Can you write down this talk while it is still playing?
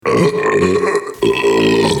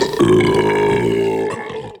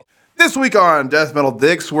This week on Death Metal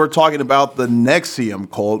Dicks, we're talking about the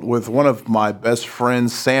NXIVM cult with one of my best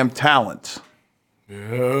friends, Sam Tallent. Oh.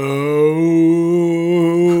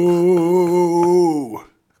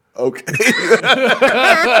 Okay.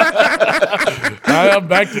 I'm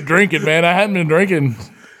back to drinking, man. I hadn't been drinking.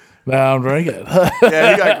 Now I'm drinking.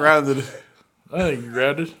 Yeah, he got grounded. I think you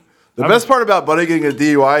grounded. The best part about Buddy getting a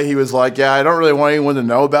DUI, he was like, yeah, I don't really want anyone to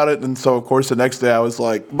know about it. And so, of course, the next day I was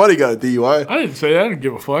like, Buddy got a DUI. I didn't say that. I didn't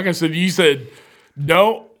give a fuck. I said, you said,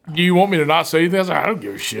 no. Do you want me to not say anything? I was like, I don't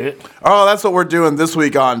give a shit. Oh, that's what we're doing this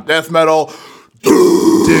week on Death Metal.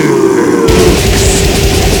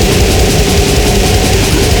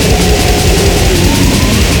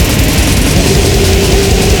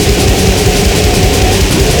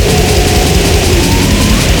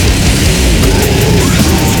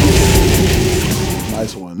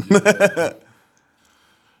 Nice one.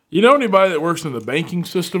 You know anybody that works in the banking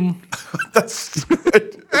system? That's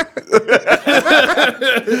good.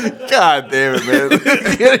 God damn it, man.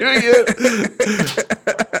 Can't even get...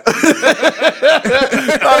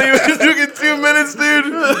 Thought he was doing 2 minutes, dude.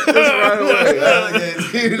 That's right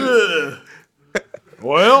away.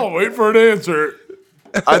 Well, wait for an answer.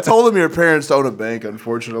 I told him your parents own a bank,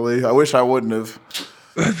 unfortunately. I wish I wouldn't have.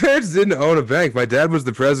 My parents didn't own a bank. My dad was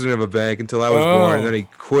the president of a bank until I was born, and then he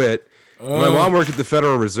quit. My mom worked at the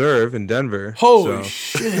Federal Reserve in Denver. Holy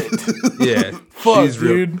shit. Yeah. Fuck,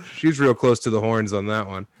 dude. She's real close to the horns on that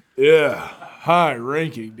one. Yeah. High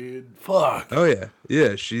ranking, dude. Fuck. Oh yeah.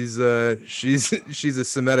 Yeah, she's a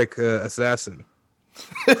Semitic assassin.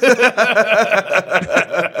 Hell yeah.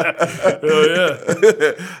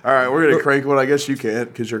 All right, we're going to crank one. I guess you can't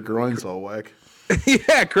because your groin's all whack.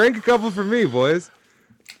 Yeah, crank a couple for me, boys.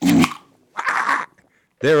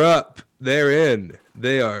 They're up. They're in.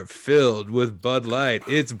 They are filled with Bud Light.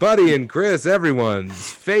 It's Buddy and Chris,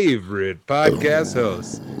 everyone's favorite podcast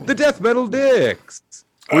hosts, the Death Metal Dicks.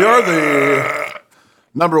 We are the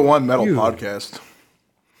 #1 metal podcast.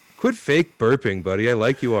 Quit fake burping, buddy. I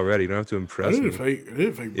like you already. You don't have to impress me. I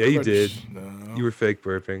didn't fake. Yeah, you did. No. You were fake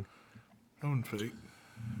burping. I wasn't fake.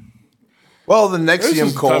 Well, the This is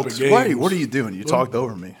NXIVM the cult. type of games. Wait, what are you doing? You talked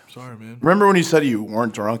over me. Sorry, man. Remember when you said you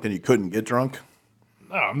weren't drunk and you couldn't get drunk?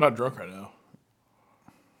 No, I'm not drunk right now.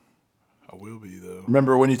 I will be, though.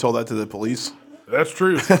 Remember when you told that to the police? That's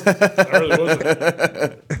true. I really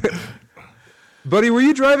wasn't. Buddy, were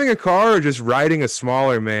you driving a car or just riding a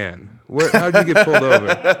smaller man? How'd you get pulled over?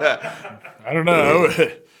 I don't know.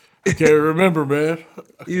 I can't remember, man.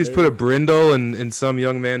 You just put a brindle in some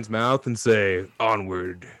young man's mouth and say,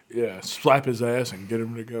 onward. Yeah, slap his ass and get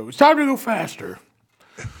him to go. It's time to go faster.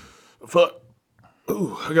 Fuck.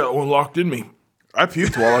 Ooh, I got one locked in me. I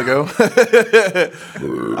puked a while ago.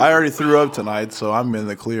 I already threw up tonight, so I'm in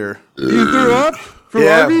the clear. You threw up from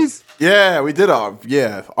Yeah. Arby's? Yeah, we did.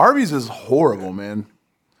 Yeah, Arby's is horrible, man.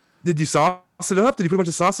 Did you sauce it up? Did you put a bunch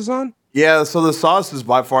of sauces on? Yeah, so the sauce is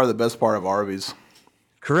by far the best part of Arby's.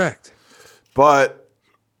 Correct. But,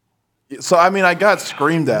 so I mean, I got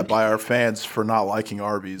screamed at by our fans for not liking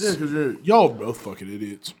Arby's. Yeah, because y'all are both fucking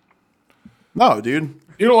idiots. No, dude.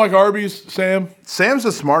 You don't like Arby's, Sam? Sam's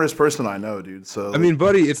the smartest person I know, dude. So I mean,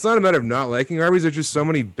 buddy, it's not a matter of not liking Arby's. There's just so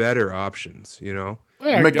many better options, you know?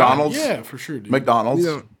 Yeah, McDonald's? Yeah, for sure, dude. McDonald's.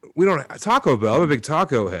 We don't Taco Bell. I'm a big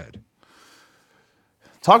taco head.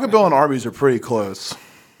 Taco Bell and Arby's are pretty close.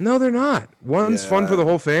 No, they're not. One's fun for the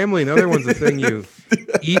whole family. Another one's the thing you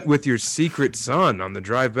eat with your secret son on the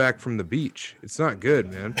drive back from the beach. It's not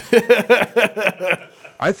good, man.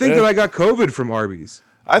 I think that I got COVID from Arby's.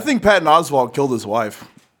 I think Patton Oswalt killed his wife.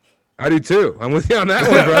 I do too. I'm with you on that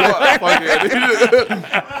one, brother.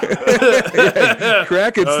 Yeah,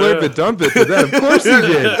 crack it, slurp it, dump it. But that, of course he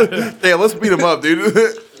did. Yeah, let's beat him up,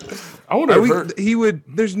 dude. I wonder He would.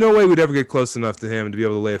 There's no way we'd ever get close enough to him to be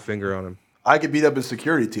able to lay a finger on him. I could beat up his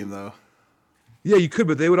security team, though. Yeah, you could,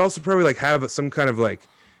 but they would also probably like have some kind of like.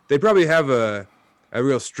 They'd probably have a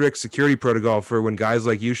real strict security protocol for when guys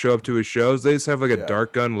like you show up to his shows. They just have like a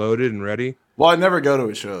dart gun loaded and ready. Well, I never go to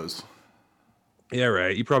his shows. Yeah,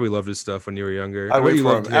 right. You probably loved his stuff when you were younger. I wait you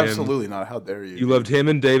for loved him. him. Absolutely not. How dare you? You loved him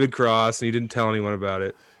and David Cross, and you didn't tell anyone about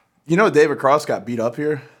it. You know David Cross got beat up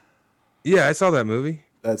here? Yeah, I saw that movie.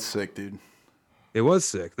 That's sick, dude. It was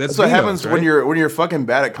sick. That's what Venus, happens right? when you're fucking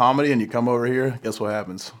bad at comedy and you come over here. Guess what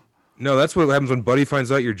happens? No, that's what happens when Buddy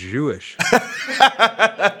finds out you're Jewish.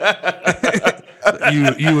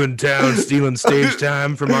 you in town stealing stage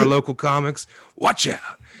time from our local comics. Watch out.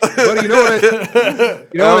 Buddy, you know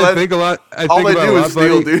what I think a lot? All they do is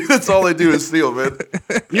steal, dude. That's all they do is steal, man.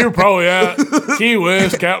 You were probably out Key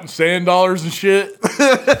West counting sand dollars and shit.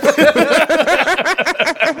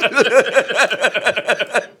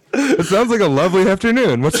 sounds like a lovely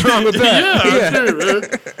afternoon. What's wrong with that? Sure,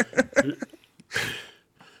 man.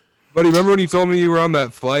 Buddy, remember when you told me you were on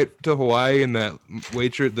that flight to Hawaii and that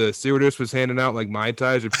the stewardess was handing out like Mai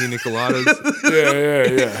Tais or pina coladas?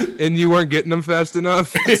 Yeah. And you weren't getting them fast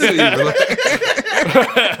enough? So you were like,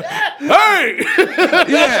 Hey!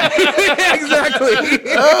 yeah, exactly.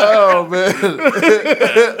 Oh man.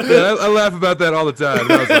 Yeah, I laugh about that all the time.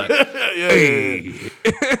 And I was like, hey.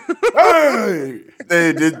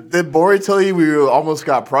 Hey, did Bori tell you we almost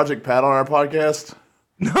got Project Pat on our podcast?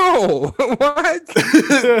 No, what?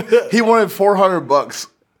 He wanted $400.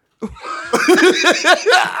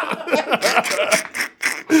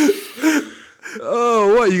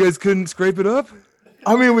 Oh, what? You guys couldn't scrape it up?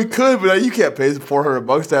 I mean, we could, but you can't pay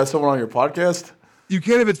 $400 to have someone on your podcast. You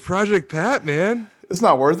can't if it's Project Pat, man. It's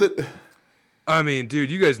not worth it. I mean,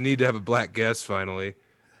 dude, you guys need to have a black guest finally.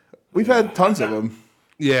 We've had tons of them.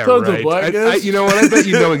 Yeah, Tons of right. black guests? You know what? I bet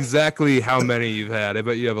you know exactly how many you've had. I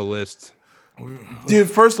bet you have a list. Dude,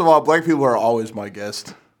 first of all, black people are always my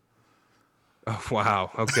guest. Oh,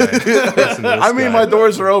 wow. Okay. Listen to this I mean, guy. my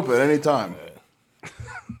doors are open anytime.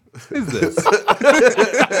 What is this?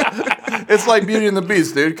 It's like Beauty and the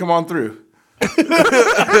Beast, dude. Come on through. Hey,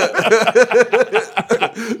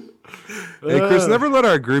 Chris, never let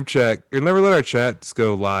our group chat or never let our chats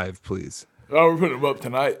go live, please. Oh, we're putting them up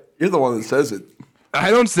tonight. You're the one that says it. I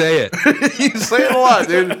don't say it. You say it a lot,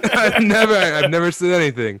 dude. I've never said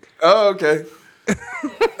anything. Oh, okay.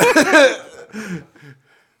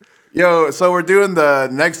 Yo, so we're doing the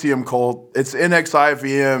NXIVM cult. It's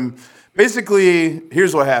NXIVM. Basically,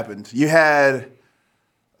 here's what happened. You had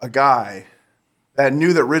a guy that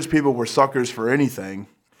knew that rich people were suckers for anything.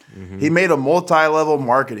 Mm-hmm. He made a multi-level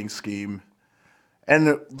marketing scheme.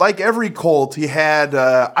 And like every cult, he had.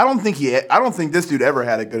 I don't think this dude ever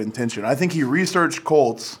had a good intention. I think he researched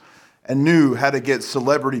cults and knew how to get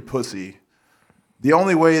celebrity pussy. The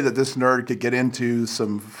only way that this nerd could get into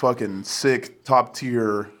some fucking sick top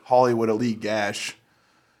tier Hollywood elite gash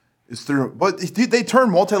is through. But they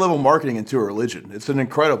turned multi-level marketing into a religion. It's an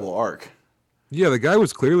incredible arc. Yeah, the guy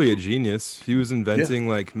was clearly a genius. He was inventing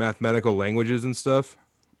like mathematical languages and stuff.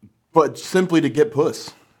 But simply to get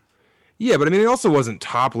puss. Yeah, but I mean, it also wasn't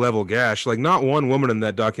top level gash. Like, not one woman in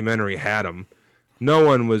that documentary had him. No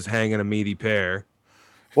one was hanging a meaty pair.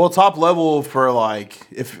 Well, top level for like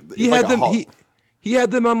if He like had them. He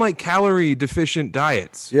had them on like calorie deficient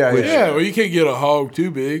diets. Yeah. Well, you can't get a hog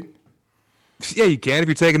too big. Yeah, you can if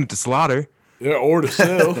you're taking it to slaughter. Yeah, or to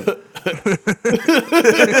sell. You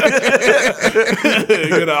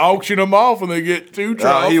gotta auction them off when they get too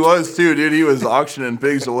dropped. He was too, dude. He was auctioning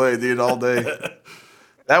pigs away, dude, all day.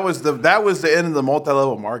 That was the end of the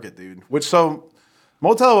multi-level market, dude.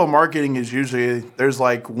 Multi-level marketing is usually there's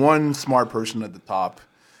like one smart person at the top,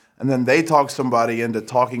 and then they talk somebody into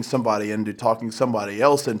talking somebody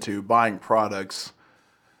else into buying products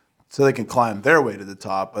so they can climb their way to the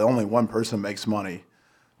top, but only one person makes money.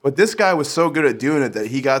 But this guy was so good at doing it that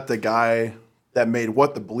he got the guy that made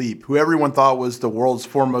What the Bleep, who everyone thought was the world's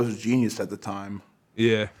foremost genius at the time.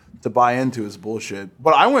 Yeah. To buy into his bullshit.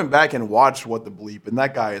 But I went back and watched What the Bleep, and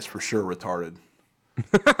that guy is for sure retarded.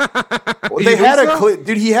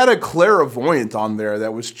 He had a clairvoyant on there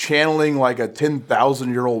that was channeling like a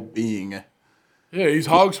 10,000-year-old being. Yeah, he's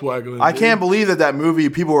hog swaggling. I can't believe that movie,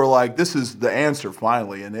 people were like, this is the answer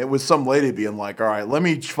finally. And it was some lady being like, all right, let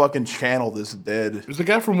me fucking channel this dead. Was the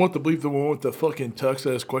guy from What the Bleep the one with the fucking tux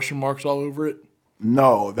that has question marks all over it?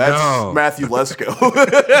 No, that's Matthew Lesko.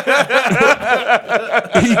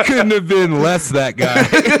 He couldn't have been less that guy.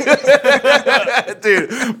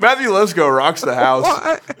 Dude, Matthew Lesko rocks the house.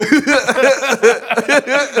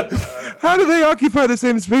 How do they occupy the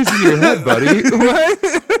same space in your head, buddy? What?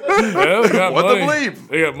 Yeah, they got What money. the bleep?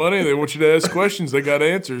 They got money. They want you to ask questions. They got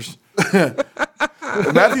answers.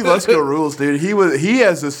 Matthew Lesko rules, dude. He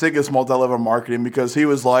has the sickest multi-level marketing because he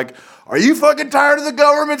was like, are you fucking tired of the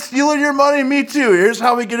government stealing your money? Me too. Here's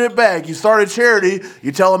how we get it back. You start a charity,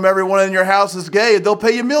 you tell them everyone in your house is gay, and they'll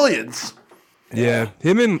pay you millions. Yeah.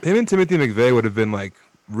 Him and Timothy McVeigh would have been like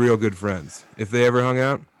real good friends if they ever hung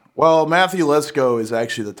out. Well, Matthew Lesko is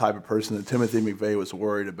actually the type of person that Timothy McVeigh was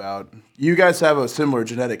worried about. You guys have a similar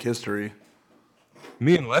genetic history.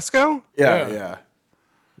 Me and Lesko? Yeah.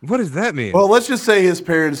 What does that mean? Well, let's just say his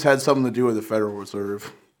parents had something to do with the Federal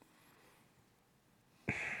Reserve.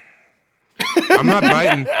 I'm not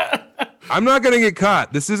biting. I'm not going to get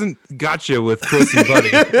caught. This isn't gotcha with Chris and Buddy.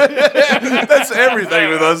 That's everything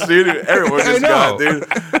with us, dude. Everyone gets got, dude.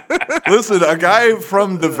 Listen, a guy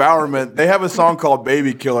from Devourment, they have a song called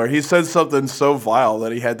Baby Killer. He said something so vile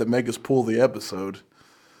that he had to make us pull the episode.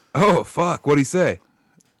 Oh, fuck. What'd he say?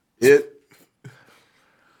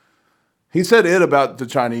 He said it about the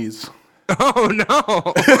Chinese. Oh no!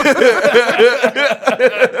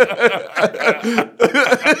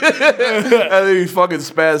 I think he fucking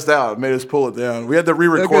spazzed out. Made us pull it down. We had to That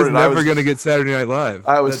re-record guy's it. never gonna get Saturday Night Live.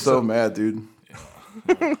 I was so mad, dude.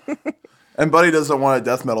 And Buddy doesn't want a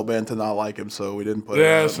death metal band to not like him, so we didn't put it.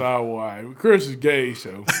 That's not why. Chris is gay,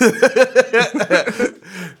 so.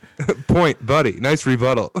 Point, buddy. Nice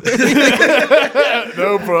rebuttal. No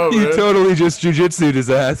problem. You man. totally just jujitsu'd his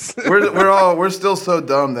ass. We're still so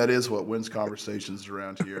dumb. That is what wins conversations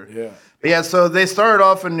around here. Yeah. So they started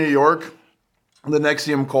off in New York, the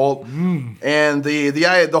NXIVM cult, and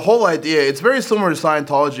the whole idea. It's very similar to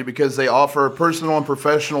Scientology because they offer personal and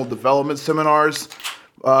professional development seminars.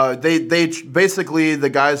 They basically, the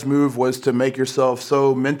guy's move was to make yourself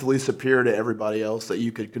so mentally superior to everybody else that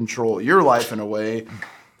you could control your life in a way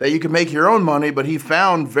that you could make your own money. But he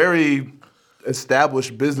found very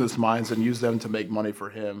established business minds and used them to make money for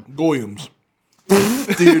him. Goyams.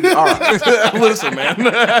 Dude, all right. Listen, man.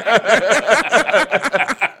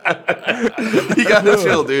 You gotta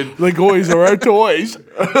chill, dude. The goys are our toys.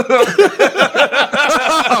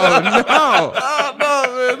 Oh no! Oh, no,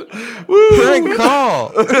 man. Prank call.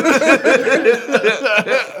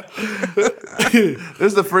 This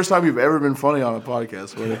is the first time you've ever been funny on a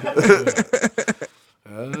podcast, buddy.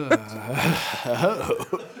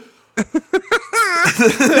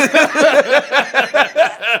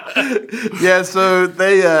 Yeah, so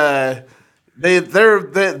they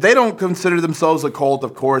don't consider themselves a cult,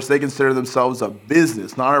 of course. They consider themselves a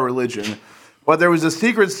business, not a religion. But there was a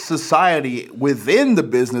secret society within the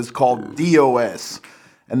business called DOS.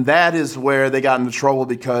 And that is where they got into trouble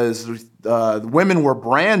because women were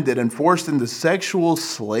branded and forced into sexual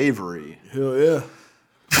slavery. Hell yeah.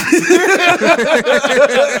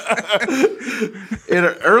 In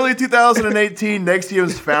early 2018,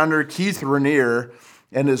 NXIVM's founder Keith Raniere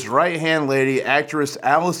and his right-hand lady, actress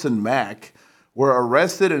Allison Mack, were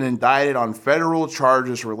arrested and indicted on federal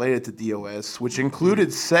charges related to DOS, which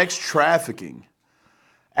included sex trafficking.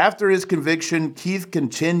 After his conviction, Keith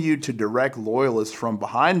continued to direct loyalists from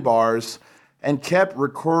behind bars and kept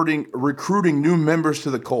recruiting new members to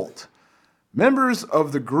the cult. Members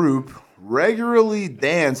of the group regularly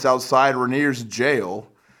dance outside Raniere's jail.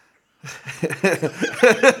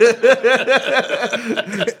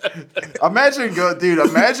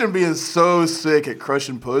 Imagine being so sick at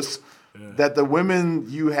crushing puss that the women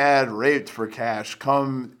you had raped for cash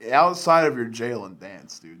come outside of your jail and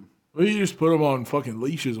dance, dude. Well, you just put them on fucking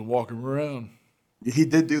leashes and walk them around. He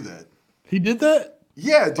did do that. He did that?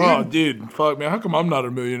 Yeah, dude. Oh, dude. Fuck, man. How come I'm not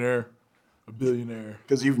a millionaire? A billionaire.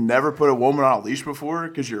 Because you've never put a woman on a leash before?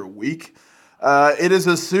 Because you're weak? It is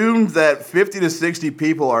assumed that 50 to 60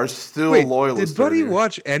 people are still loyalists. Did Buddy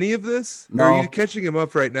watch any of this? No. Or are you catching him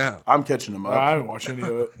up right now? I'm catching him up. I haven't watched any of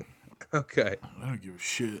it. Okay. I don't give a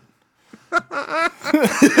shit.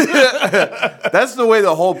 That's the way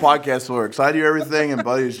the whole podcast works. I do everything, and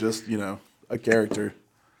Buddy's just, a character.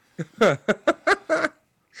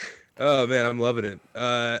 Oh, man, I'm loving it.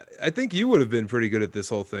 I think you would have been pretty good at this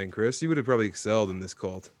whole thing, Chris. You would have probably excelled in this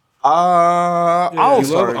cult. I'll You love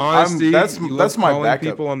start. honesty. That's you love my calling backup.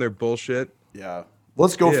 people on their bullshit. Yeah.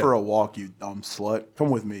 Let's go Yeah. for a walk, you dumb slut.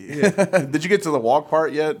 Come with me. Did you get to the walk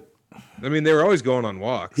part yet? I mean, they were always going on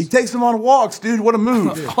walks. He takes them on walks, dude. What a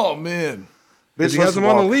move. Oh, man. Bitch, he has let's them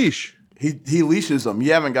on a walk. leash. He leashes them.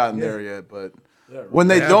 You haven't gotten there yet, but when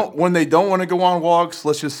they don't want to go on walks,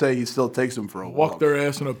 let's just say he still takes them for a walk. Walk their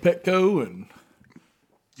ass in a Petco and...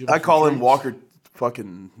 I call him Walker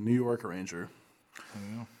fucking New York Ranger.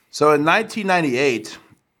 Yeah. So in 1998,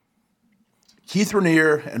 Keith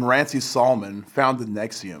Raniere and Rancy Salman founded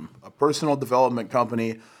NXIVM, a personal development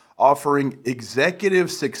company offering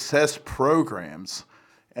executive success programs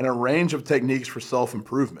and a range of techniques for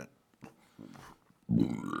self-improvement.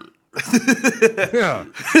 Yeah.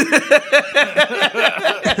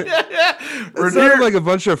 It sounded like a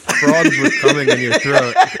bunch of frogs were coming in your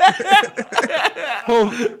throat.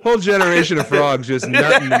 whole generation of frogs just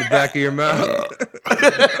nutting in the back of your mouth.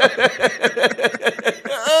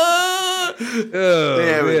 Oh,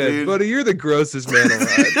 Damn it, man. dude. Buddy, you're the grossest man alive.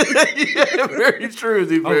 Yeah, very true,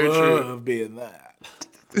 dude. Very I true. love being that.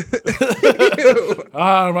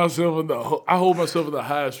 I hold myself in the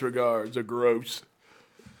highest regards. A gross.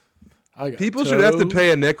 People should have to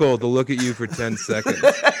pay a nickel to look at you for 10 seconds.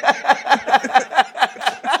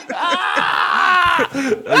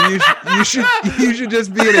 You should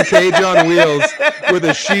just be in a cage on wheels with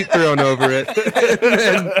a sheet thrown over it. And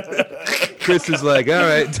then Chris is like, all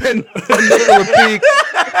right, 10 nickel a peek.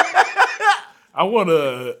 I want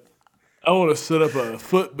to set up a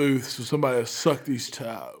foot booth so somebody will suck these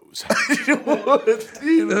toes. toes.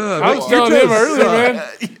 Dude, I was telling him earlier,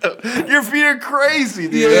 man. your feet are crazy,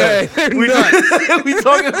 dude. Yeah, they're nuts. We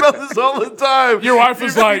talk about this all the time. Your wife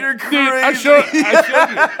was like, feet are dude, crazy.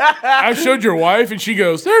 I showed your wife, and she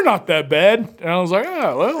goes, they're not that bad. And I was like,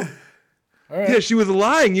 oh, well. Yeah, she was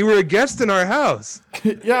lying. You were a guest in our house.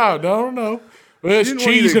 Yeah, no. Well, it's didn't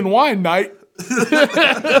want you cheese to- and wine night.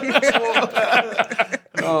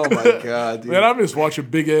 Oh my god, dude. Man, I'm just watching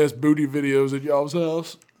big-ass booty videos at y'all's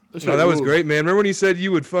house. Oh, that was great, man. Remember when you said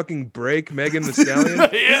you would fucking break Megan the Stallion?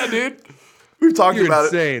 Yeah, dude. We've talked You're about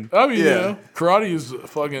it. insane. I mean, Yeah. karate is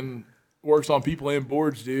fucking works on people and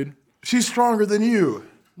boards, dude. She's stronger than you.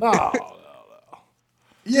 No.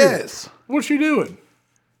 Yes. What's she doing?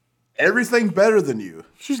 Everything better than you.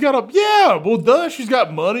 She's got she's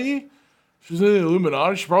got money. She's in the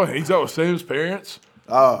Illuminati. She probably hangs out with Sam's parents.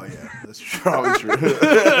 Oh yeah, that's probably true.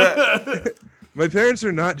 My parents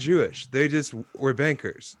are not Jewish. They just were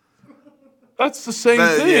bankers. That's the same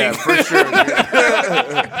thing. Yeah, for sure.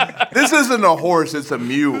 Dude. This isn't a horse; it's a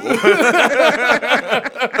mule.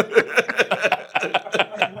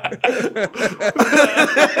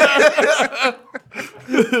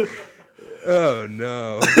 Oh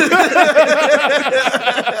no.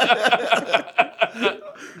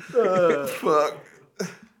 Fuck.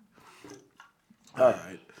 All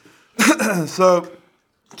right. So,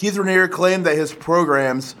 Keith Raniere claimed that his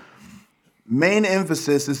program's main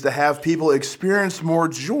emphasis is to have people experience more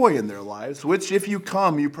joy in their lives, which, if you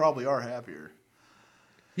come, you probably are happier.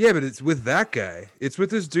 Yeah, but it's with that guy. It's with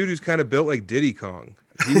this dude who's kind of built like Diddy Kong.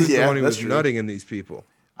 He was the Yeah, one who that's was true. nutting in these people.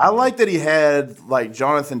 I like that he had, like,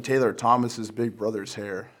 Jonathan Taylor Thomas's big brother's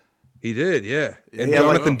hair. He did, yeah. And Yeah,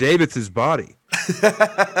 like- Jonathan Davis' body.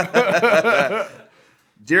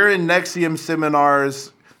 During NXIVM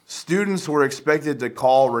seminars, students were expected to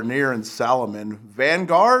call Raniere and Salomon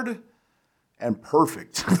Vanguard and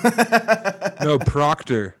Perfect. No,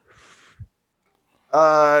 Proctor.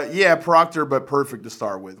 Yeah, Proctor, but Perfect to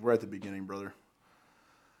start with. We're at the beginning, brother.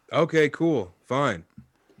 Okay, cool. Fine.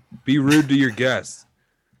 Be rude to your guests.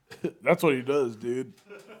 That's what he does, dude.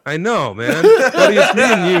 I know, man. Buddy, it's me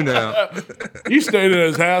and you now. You stayed at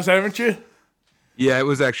his house, haven't you? Yeah, it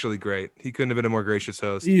was actually great. He couldn't have been a more gracious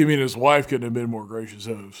host. You mean his wife couldn't have been more gracious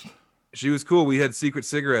host? She was cool. We had secret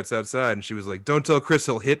cigarettes outside, and she was like, "Don't tell Chris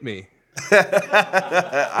he'll hit me."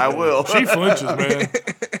 I will. She flinches, man.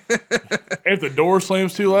 If the door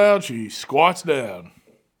slams too loud, she squats down.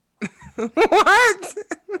 What?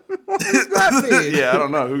 What does that mean? Yeah, I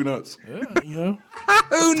don't know. Who knows? Yeah, you know.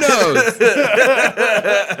 Who knows?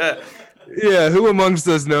 Yeah, who amongst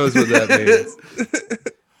us knows what that means?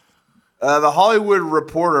 The Hollywood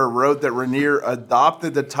Reporter wrote that Raniere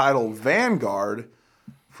adopted the title Vanguard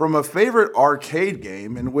from a favorite arcade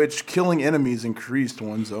game in which killing enemies increased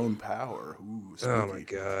one's own power. Ooh, Oh spooky. my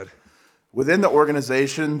god. Within the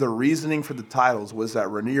organization, the reasoning for the titles was that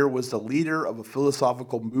Raniere was the leader of a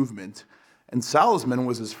philosophical movement, and Salzman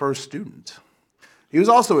was his first student. He was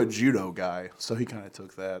also a judo guy, so he kind of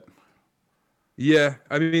took that. Yeah,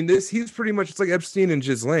 I mean, he's pretty much, it's like Epstein and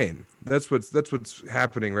Ghislaine. That's what's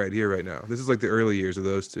happening right here, right now. This is like the early years of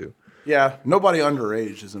those two. Yeah, nobody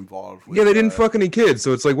underage is involved. With, Yeah, they didn't fuck any kids,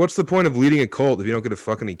 so it's like, what's the point of leading a cult if you don't get to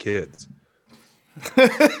fuck any kids?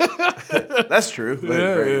 That's true.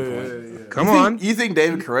 Very good point. Come on. You think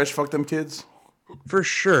David Koresh fucked them kids? For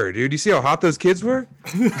sure, dude. You see how hot those kids were?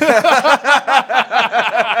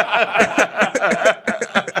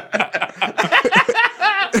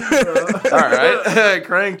 All right,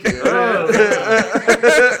 crank it.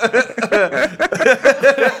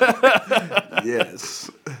 Yes.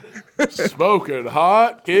 Smoking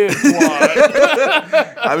hot kid wine.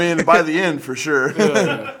 I mean, by the end, for sure.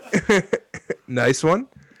 Nice one.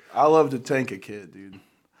 I love to tank a kid, dude.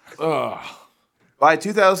 By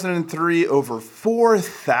 2003, over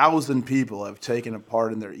 4,000 people have taken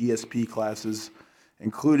part in their ESP classes,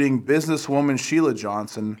 including businesswoman Sheila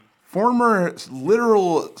Johnson, former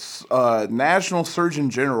literal National Surgeon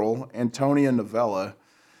General Antonia Novella,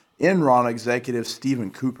 Enron executive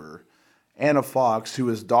Stephen Cooper, Anna Fox, who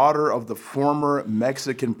is daughter of the former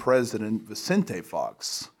Mexican president Vicente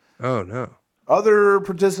Fox. Oh, no. Other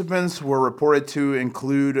participants were reported to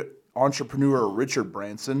include entrepreneur Richard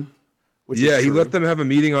Branson. Which Yeah, is he true. let them have a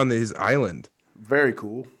meeting on his island. Very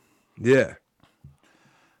cool. Yeah.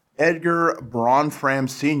 Edgar Braunfram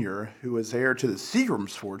Sr., who is heir to the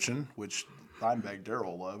Seagram's fortune, which Dimebag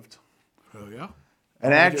Darrell loved. Oh, yeah?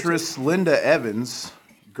 And actress Linda Evans,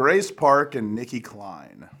 Grace Park, and Nikki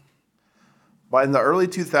Klein. By in the early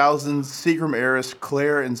 2000s, Seagram heiress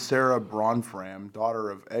Claire and Sarah Braunfram, daughter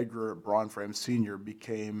of Edgar Braunfram Sr.,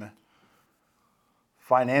 became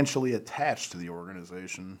financially attached to the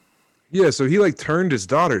organization. Yeah, so he like turned his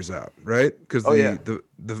daughters out, right? Because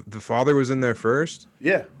the father was in there first.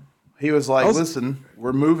 Yeah. He was like, listen,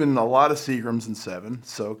 we're moving a lot of Seagrams in 7,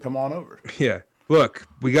 so come on over. Yeah. Look,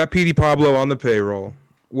 we got Petey Pablo on the payroll.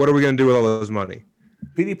 What are we going to do with all this money?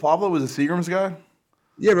 Petey Pablo was a Seagram's guy?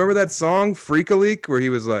 Yeah, remember that song, Freak-a-Leak, where he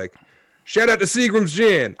was like, shout out to Seagram's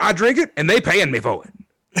Gin. I drink it, and they paying me for it.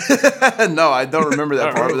 No, I don't remember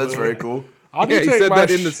that part, but that's very cool. Yeah, he said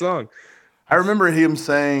that in the song. I remember him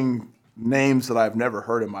saying names that I've never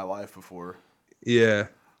heard in my life before. Yeah.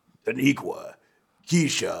 Daniqua,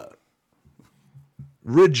 Keisha,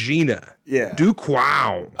 Regina. Yeah.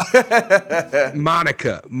 Duquan.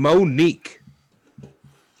 Monica. Monique.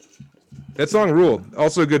 That song ruled.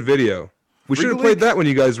 Also a good video. We should have played that when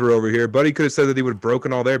you guys were over here. Buddy could have said that he would have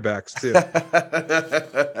broken all their backs, too.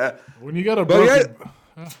 When you got a broken...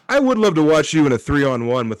 I would love to watch you in a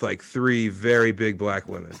 3-on-1 with like 3 very big black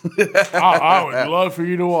women. I would love for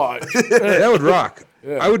you to watch. That would rock.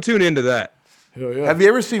 Yeah. I would tune into that. Hell yeah. Have you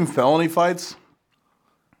ever seen Felony Fights?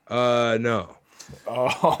 No.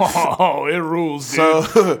 Oh, it rules, dude.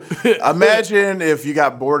 So imagine if you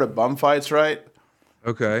got bored of bum fights, right?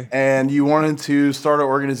 Okay. And you wanted to start an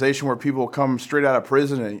organization where people come straight out of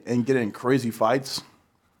prison and get in crazy fights.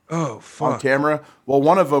 Oh, fuck. On camera. Well,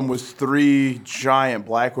 one of them was 3 giant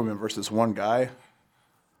black women versus 1 guy.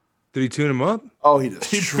 Did he tune him up? Oh, he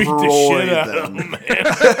destroyed beat the shit out of them, man.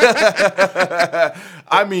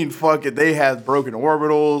 I mean, fuck it. They had broken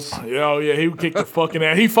orbitals. Oh, yeah. He would kick the fucking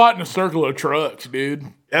ass. He fought in a circle of trucks, dude.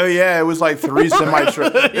 Oh, yeah. It was like 3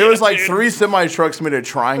 semi-trucks. It was like 3 semi-trucks made a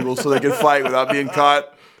triangle so they could fight without being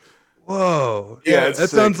caught. Whoa. Yeah, that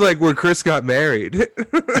sounds like where Chris got married.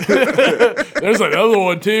 There's another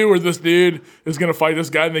one, too, where this dude is going to fight this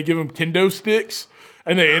guy, and they give him kendo sticks,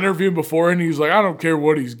 and they interview him before, and he's like, I don't care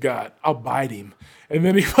what he's got. I'll bite him. And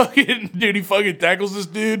then he fucking tackles this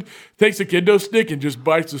dude, takes a kendo stick, and just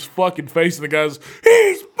bites his fucking face, and the guy's,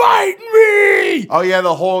 he's biting me! Oh, yeah,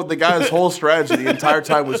 the guy's whole strategy the entire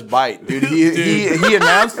time was bite. Dude, he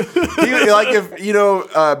announced, like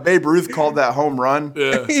if, Babe Ruth called that home run.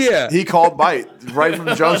 Yeah. He called bite right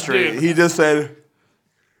from Jump Street. He just said...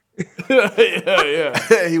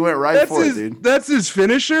 yeah. He went right for it, dude. That's his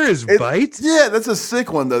finisher, bite? Yeah, that's a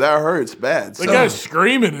sick one, though. That hurts bad. The guy's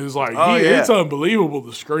screaming is like, it's unbelievable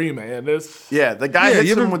to scream, man. The guy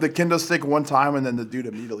hits him with the kendo stick one time, and then the dude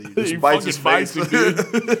immediately just bites his face.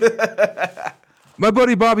 My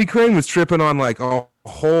buddy Bobby Crane was tripping on like a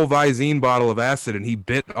whole Visine bottle of acid, and he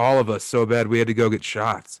bit all of us so bad we had to go get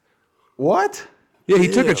shots. What? Yeah, he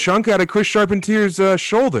took a chunk out of Chris Charpentier's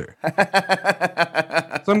shoulder.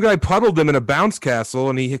 Some guy puddled him in a bounce castle,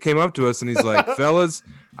 and he came up to us, and he's like, fellas,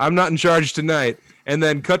 I'm not in charge tonight. And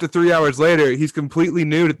then cut to 3 hours later, he's completely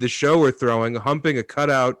nude at the show we're throwing, humping a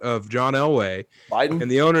cutout of John Elway. Biden?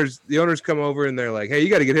 And the owners come over, and they're like, hey, you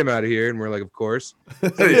got to get him out of here. And we're like, of course.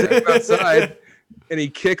 So we take him outside. And he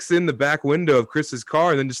kicks in the back window of Chris's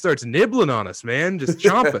car and then just starts nibbling on us, man. Just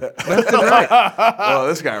chomping left and right. Oh,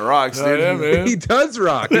 this guy rocks, dude. Yeah, man. He does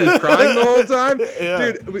rock. He was crying the whole time.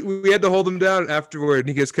 Dude, we had to hold him down afterward, and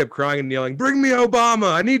he just kept crying and yelling, bring me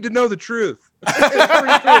Obama. I need to know the truth. It's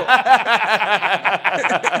pretty cool.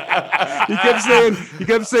 He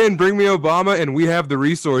kept saying, bring me Obama, and we have the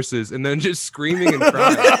resources, and then just screaming and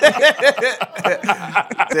crying.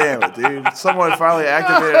 Damn it, dude. Someone finally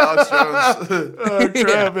activated Alex Jones.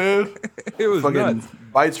 Man. It was fucking nuts.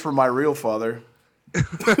 bites from my real father. Man,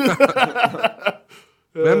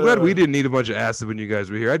 I'm glad we didn't eat a bunch of acid when you guys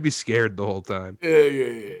were here. I'd be scared the whole time.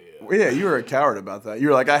 Yeah. Well, yeah, you were a coward about that. You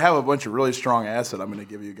were like, I have a bunch of really strong acid I'm going to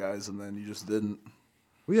give you guys, and then you just didn't.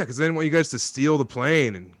 Well, yeah, because I didn't want you guys to steal the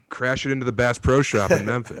plane and crash it into the Bass Pro Shop in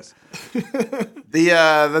Memphis. When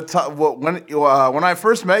I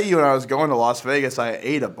first met you and I was going to Las Vegas, I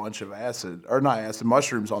ate a bunch of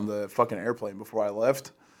mushrooms on the fucking airplane before I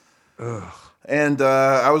left. Ugh. And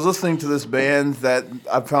I was listening to this band that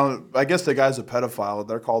I found, I guess the guy's a pedophile.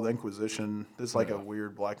 They're called Inquisition. It's like a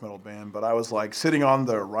weird black metal band. But I was like sitting on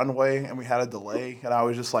the runway and we had a delay. And I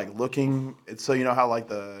was just like looking. So you know how like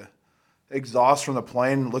the exhaust from the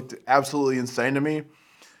plane looked absolutely insane to me.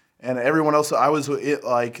 And everyone else,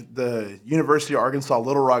 like the University of Arkansas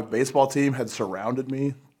Little Rock baseball team had surrounded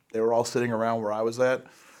me. They were all sitting around where I was at.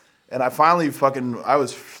 And I finally I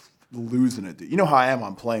was losing it, dude. You know how I am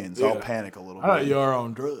on planes. Yeah. I'll panic a little bit. I thought you are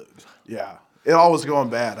on drugs. Yeah. It all was going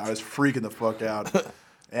bad. I was freaking the fuck out.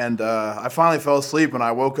 And I finally fell asleep, and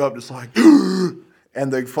I woke up just like, and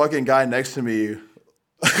the fucking guy next to me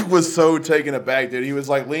was so taken aback, dude. He was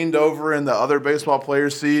like leaned over in the other baseball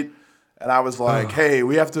player's seat, and I was like, hey,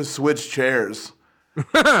 we have to switch chairs.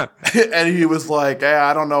 And he was like, hey,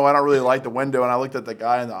 I don't know. I don't really like the window. And I looked at the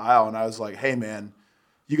guy in the aisle and I was like, hey, man,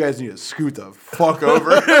 you guys need to scoot the fuck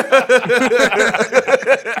over.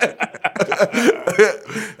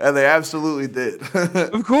 And they absolutely did.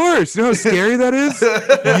 Of course. You know how scary that is?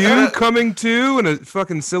 You coming to in a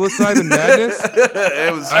fucking psilocybin madness?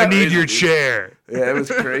 It was I need crazy, your dude. chair. Yeah, it was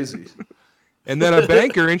crazy. And then a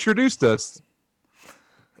banker introduced us.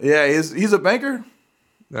 Yeah, he's a banker?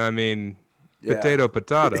 I mean, Yeah. potato.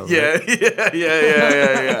 Yeah,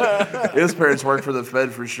 yeah. His parents work for the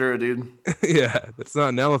Fed for sure, dude. Yeah, that's not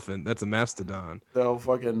an elephant. That's a mastodon. The whole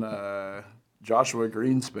fucking Joshua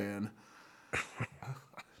Greenspan.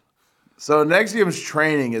 So NXIVM's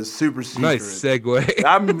training is super secret. Nice segue.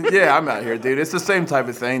 I'm out here, dude. It's the same type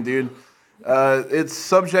of thing, dude. It's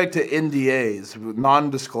subject to NDAs,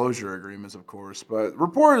 non-disclosure agreements, of course. But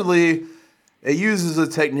reportedly, it uses a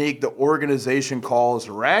technique the organization calls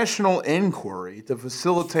rational inquiry to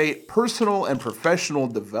facilitate personal and professional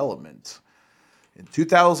development. In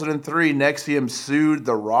 2003, NXIVM sued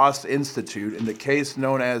the Ross Institute in the case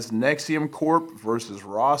known as NXIVM Corp versus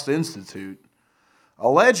Ross Institute,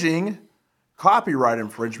 alleging copyright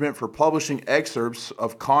infringement for publishing excerpts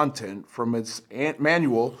of content from its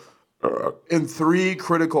manual in 3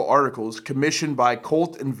 critical articles commissioned by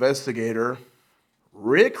cult investigator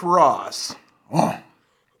Rick Ross. Oh,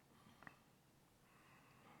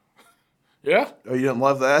 Yeah. you didn't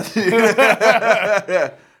love that?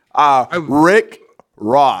 Rick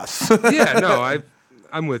Ross. Yeah, no,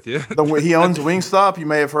 I'm with you. He owns Wingstop. You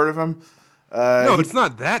may have heard of him. No, it's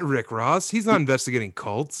not that Rick Ross. He's not investigating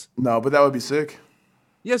cults. No, but that would be sick.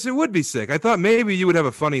 Yes, it would be sick. I thought maybe you would have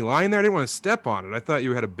a funny line there. I didn't want to step on it. I thought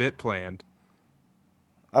you had a bit planned.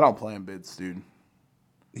 I don't plan bids, dude.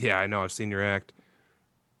 Yeah, I know. I've seen your act.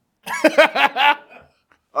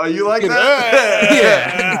 Oh, you like that?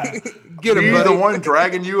 Yeah. Get him, You the buddy. one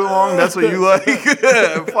dragging you along? That's what you like?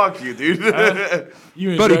 Fuck you, dude.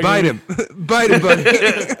 You ain't Buddy, dragging bite me. him. Bite him, buddy.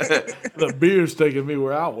 The beer's taking me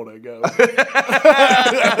where I want to go.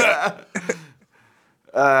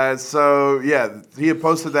 So, yeah, he had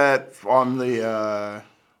posted that on the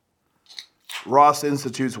Ross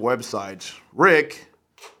Institute's website. Rick,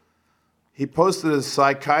 he posted a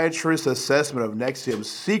psychiatrist assessment of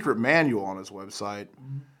NXIVM's secret manual on his website.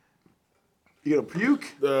 You gonna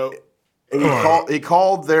puke? No. And he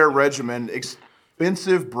called their regimen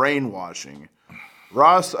expensive brainwashing.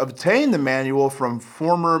 Ross obtained the manual from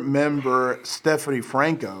former member Stephanie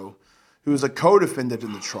Franco, who was a co-defendant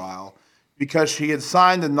in the trial, because she had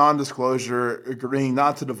signed a non-disclosure agreeing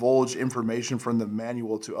not to divulge information from the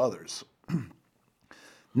manual to others.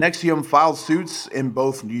 NXIVM filed suits in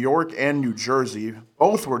both New York and New Jersey.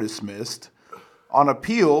 Both were dismissed. On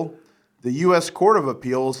appeal, the U.S. Court of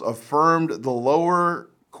Appeals affirmed the lower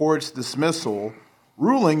court's dismissal,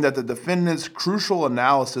 ruling that the defendant's crucial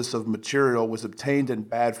analysis of material was obtained in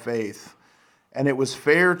bad faith, and it was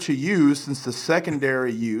fair to use since the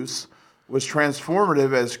secondary use was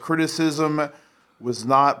transformative as criticism was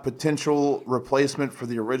not potential replacement for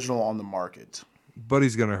the original on the market.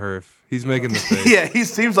 Buddy's gonna herf. He's making the face. Yeah, he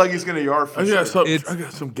seems like he's going to yarf for sure. I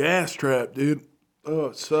got some gas trap, dude. Oh,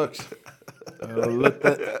 it sucks.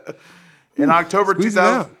 In October Squeeze it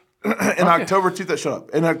 2000, in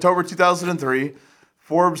October 2003,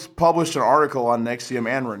 Forbes published an article on NXIVM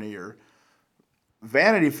and Rainier.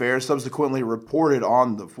 Vanity Fair subsequently reported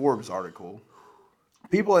on the Forbes article.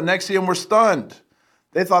 People at NXIVM were stunned.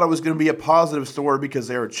 They thought it was going to be a positive story because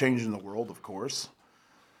they were changing the world, of course.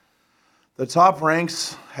 The top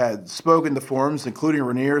ranks had spoken to Forbes, including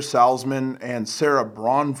Rainier Salzman and Sarah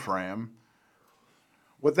Braunfram.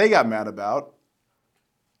 What they got mad about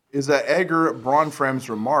is that Edgar Braunfram's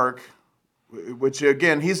remark, which,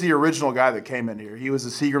 again, he's the original guy that came in here. He was the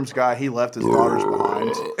Seagram's guy. He left his daughters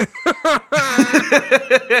behind.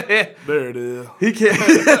 There it is. He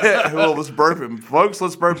can't. Well, let's burp him. Folks,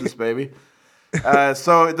 let's burp this baby.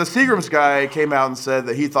 So the Seagram's guy came out and said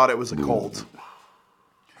that he thought it was a cult.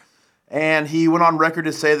 And he went on record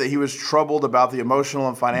to say that he was troubled about the emotional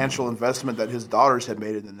and financial investment that his daughters had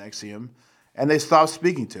made in the NXIVM. And they stopped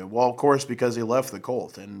speaking to him. Well, of course, because he left the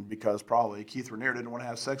cult and because probably Keith Rainier didn't want to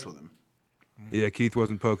have sex with him. Yeah, Keith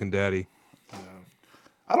wasn't poking daddy.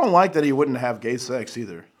 I don't like that he wouldn't have gay sex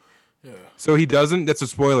either. So he doesn't? That's a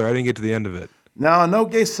spoiler. I didn't get to the end of it. No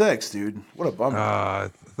gay sex, dude. What a bummer. I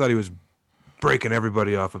thought he was breaking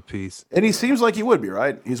everybody off a piece. And he seems like he would be,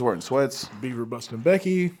 right? He's wearing sweats. Beaver busting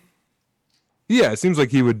Becky. Yeah, it seems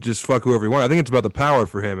like he would just fuck whoever he wanted. I think it's about the power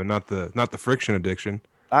for him and not the friction addiction.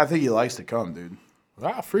 I think he likes to come, dude.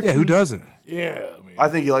 Yeah, who doesn't? Yeah. I mean, I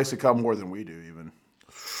think he likes to come more than we do, even.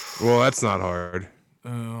 Well, that's not hard.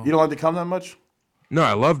 You don't like to come that much? No,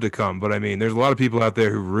 I love to come, but I mean, there's a lot of people out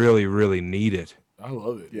there who really, really need it. I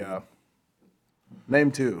love it. Yeah.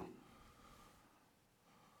 Name 2.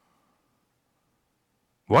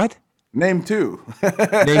 What? Name 2.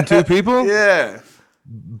 Name 2 people? Yeah.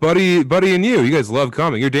 Buddy, and you. You guys love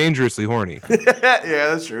coming. You're dangerously horny. Yeah,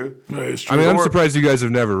 that's true. Yeah, it's true. I mean, I'm surprised you guys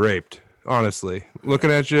have never raped. Honestly,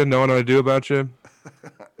 looking at you, knowing what I do about you.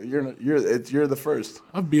 You're the first.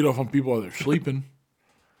 I've beat off on people while they're sleeping.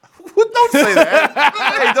 What? Don't say that.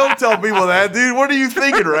 Hey, don't tell people that, dude. What are you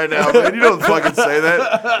thinking right now, man? You don't fucking say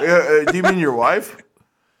that. Do you mean your wife?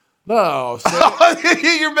 No,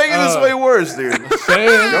 You're making this way worse, dude.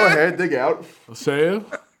 Sam. Go ahead, dig out. Sam.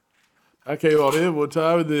 I came on him one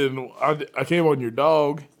time, and then I came on your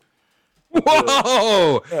dog.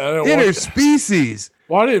 Whoa! Interspecies.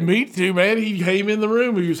 Well, I didn't mean to, man. He came in the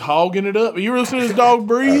room. He was hogging it up. You ever seen his dog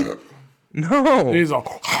breathe? No. And he's like,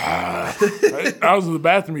 I was in the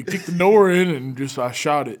bathroom. He kicked the door in, and I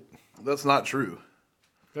shot it. That's not true.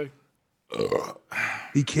 Okay.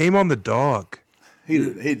 He came on the dog.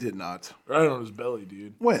 He did not. Right on his belly,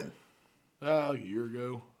 dude. When? A year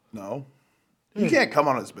ago. No. You can't come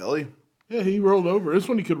on his belly. Yeah, he rolled over. This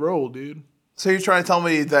one he could roll, dude. So you're trying to tell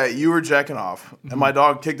me that you were jacking off and my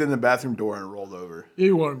dog kicked in the bathroom door and rolled over?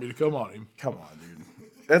 He wanted me to come on him. Come on, dude.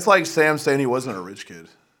 That's like Sam saying he wasn't a rich kid.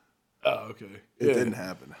 Oh, okay. It didn't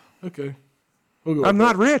happen. Okay. We'll go I'm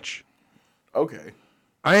not rich. Okay.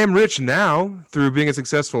 I am rich now through being a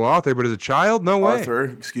successful author, but as a child, no way. Arthur,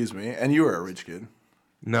 excuse me, and you were a rich kid.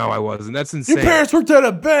 No, I wasn't. That's insane. Your parents worked at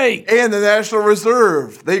a bank. And the National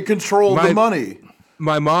Reserve. They controlled the money.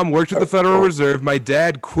 My mom worked at the Federal Reserve. My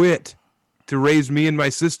dad quit to raise me and my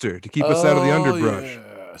sister to keep us out of the underbrush.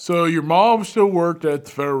 Yeah. So your mom still worked at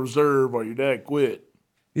the Federal Reserve while your dad quit.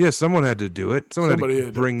 Yeah, someone had to do it. Somebody had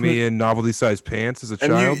to bring me in novelty-sized pants as a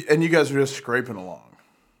child. And you guys were just scraping along.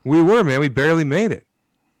 We were, man. We barely made it.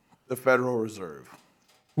 The Federal Reserve.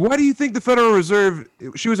 Why do you think the Federal Reserve...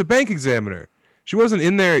 She was a bank examiner. She wasn't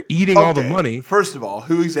in there eating all the money. First of all,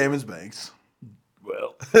 who examines banks?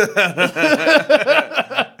 Well. He's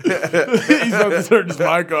about to turn his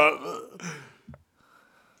mic off.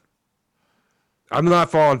 I'm not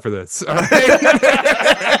falling for this.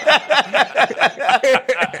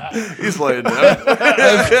 He's laying down.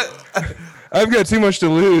 I've got too much to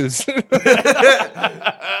lose. Yeah.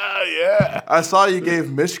 I saw you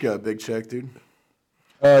gave Mishka a big check, dude.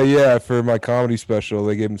 Yeah, for my comedy special,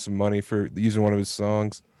 they gave him some money for using one of his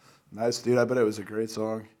songs. Nice, dude. I bet it was a great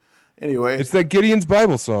song. Anyway. It's that Gideon's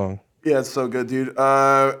Bible song. Yeah, it's so good, dude.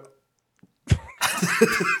 I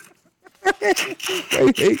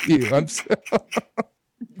hate you. I'm so...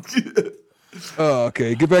 Oh,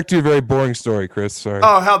 okay. Get back to your very boring story, Chris. Sorry.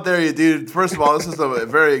 Oh, how dare you, dude. First of all, this is a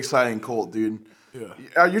very exciting cult, dude.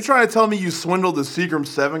 Yeah. You're trying to tell me you swindled the Seagram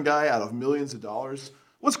 7 guy out of millions of dollars?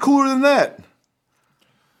 What's cooler than that?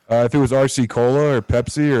 If it was RC Cola or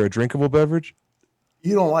Pepsi or a drinkable beverage.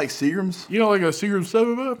 You don't like Seagrams? You don't like a Seagram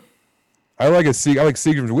 7-Up? I like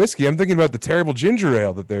Seagram's whiskey. I'm thinking about the terrible ginger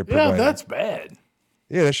ale that they're providing. Yeah, that's bad.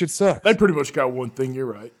 Yeah, that shit sucks. They pretty much got one thing. You're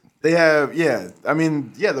right. They have, yeah. I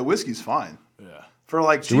mean, yeah, the whiskey's fine. Yeah. For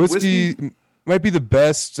like cheap whiskey might be the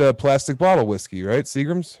best plastic bottle whiskey, right?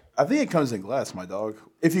 Seagram's? I think it comes in glass, my dog.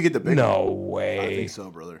 If you get the big one. No way. I think so,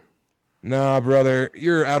 brother. Nah, brother.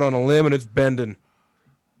 You're out on a limb and it's bending.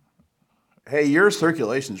 Hey, your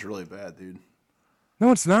circulation's really bad, dude.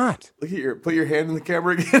 No, it's not. Look at put your hand in the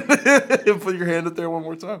camera again. Put your hand up there one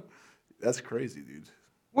more time. That's crazy, dude.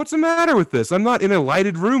 What's the matter with this? I'm not in a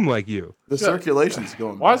lighted room like you. The circulation's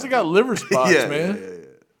going Why bad. has it got liver spots, Yeah, man? yeah.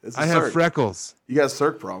 It's I have freckles. You got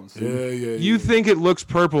circ problems, dude. Yeah. You think it looks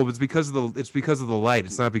purple, but it's because of the light.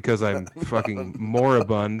 It's not because I'm fucking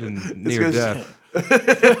moribund and near death.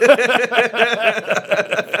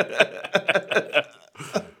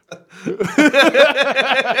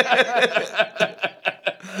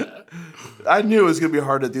 I knew it was gonna be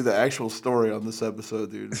hard to do the actual story on this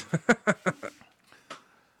episode, dude.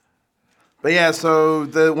 But yeah, so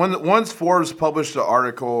once Forbes published an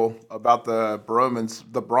article about the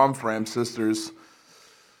Bromfram sisters,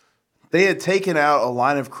 they had taken out a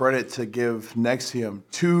line of credit to give NXIVM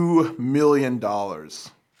 $2 million,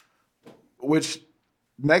 which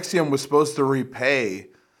NXIVM was supposed to repay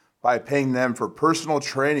by paying them for personal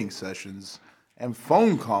training sessions and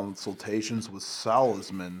phone consultations with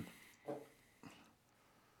Salzman.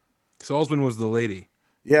 Salzman was the lady.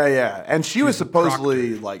 Yeah. And she was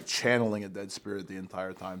supposedly like channeling a dead spirit the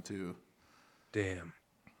entire time too. Damn.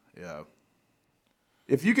 Yeah.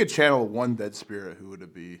 If you could channel one dead spirit, who would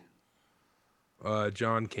it be?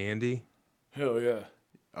 John Candy. Hell yeah.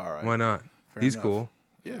 All right. Why not? He's enough. cool.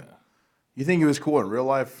 Yeah. You think he was cool in real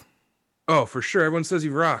life? Oh, for sure. Everyone says he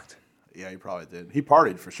rocked. Yeah, he probably did. He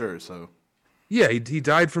partied for sure. So Yeah, he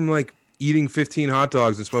died from like eating 15 hot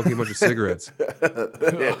dogs and smoking a bunch of cigarettes.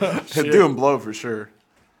 doing blow for sure.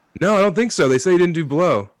 No, I don't think so. They say he didn't do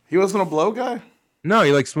blow. He wasn't a blow guy. No,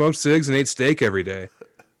 he like smoked cigs and ate steak every day.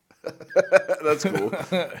 That's cool.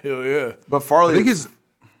 Hell yeah. But Farley, I think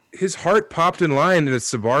his heart popped in line at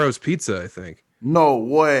Sbarro's Pizza, I think. no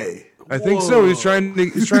way. I think so. He's trying to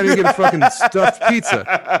get a fucking stuffed pizza.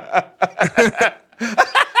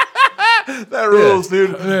 That rules,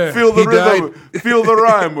 dude. Yeah. Feel the He rhythm. Feel the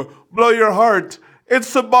rhyme. Blow your heart.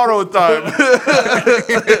 It's Sbarro time.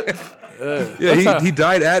 Yeah, he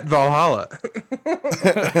died at Valhalla.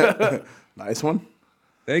 Nice one.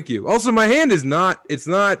 Thank you. Also, my hand is not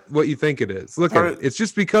what you think it is. Look at Alright. it. It's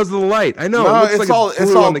just because of the light. I know. No, it looks it's like all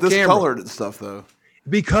blue on the discolored camera. and stuff though.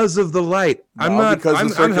 Because of the light. I'm No, not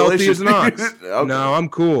because of I'm healthy as an ox. circulation. Okay. No, I'm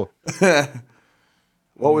cool.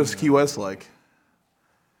 What was Key West like?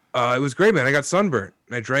 It was great, man. I got sunburnt.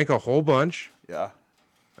 I drank a whole bunch. Yeah.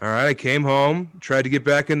 All right, I came home, tried to get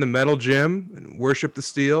back in the metal gym and worship the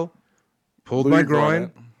steel. Pulled Blew my your groin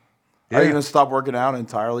groin. out. Are you gonna stop working out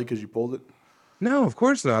entirely because you pulled it? No, of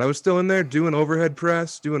course not. I was still in there doing overhead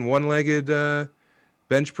press, doing one-legged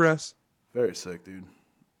bench press. Very sick, dude.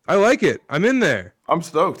 I like it. I'm in there. I'm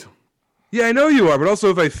stoked. Yeah, I know you are, but also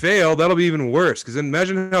if I fail, that'll be even worse. Because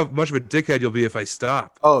imagine how much of a dickhead you'll be if I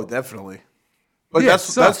stop. Oh, definitely. But Yeah,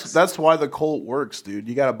 that's why the cult works, dude.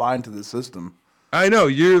 You got to buy into the system. I know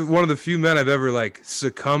you're one of the few men I've ever like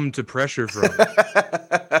succumbed to pressure from.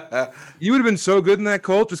 You would have been so good in that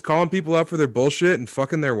cult, just calling people up for their bullshit and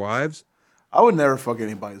fucking their wives. I would never fuck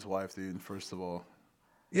anybody's wife, dude. First of all,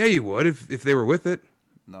 Yeah, you would if they were with it.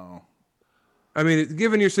 no. I mean,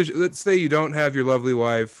 given your situation, let's say you don't have your lovely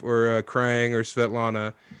wife or Krang or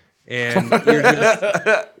Svetlana, and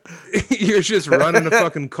you're just running a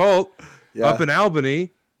fucking cult up in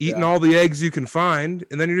Albany, eating all the eggs you can find,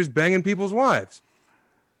 and then you're just banging people's wives.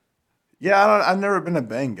 Yeah, I've never been a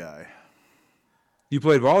bang guy. You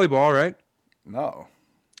played volleyball, right? No.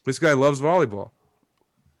 This guy loves volleyball.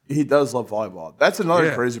 He does love volleyball. That's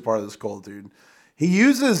another crazy part of this cult, dude. He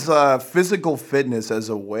uses physical fitness as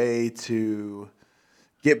a way to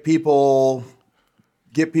get people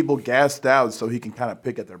gassed out so he can kind of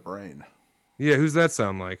pick at their brain. Yeah, who's that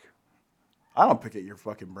sound like? I don't pick at your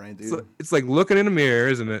fucking brain, dude. It's like looking in a mirror,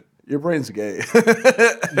 isn't it? Your brain's gay.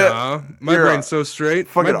 No, my You're brain's so straight.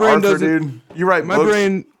 Fucking My brain Arthur, doesn't. dude. You write My books.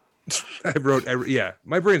 brain. I wrote. Yeah,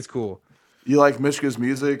 my brain's cool. You like Mishka's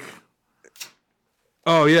music?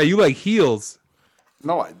 Oh yeah, you like heels.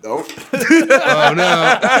 No, I don't. Oh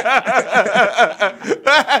no.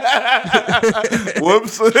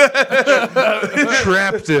 Whoops.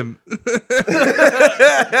 Trapped him.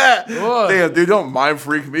 Damn, dude, don't mind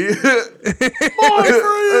freak me. Mind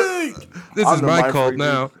freak! This I'm is the my mind cult freak,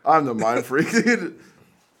 now. dude. I'm the mind freak, dude.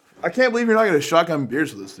 I can't believe you're not going to shotgun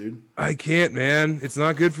beers with this, dude. I can't, man. It's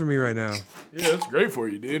not good for me right now. Yeah, that's great for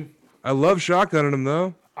you, dude. I love shotgunning them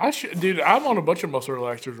though. Dude, I'm on a bunch of muscle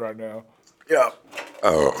relaxers right now. Yeah.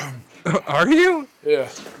 Are you? Yeah.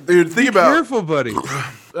 Dude, think about Careful, buddy.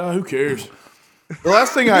 Who cares? the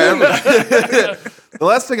last thing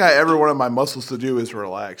I ever wanted my muscles to do is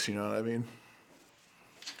relax, you know what I mean?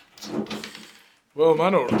 Well,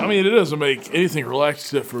 it doesn't make anything relax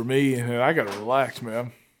except for me, and I gotta relax,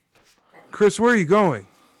 man. Chris, where are you going?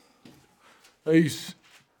 He's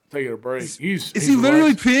taking a break. Is He's he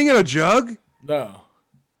literally relaxed. peeing in a jug? No.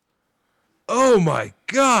 Oh my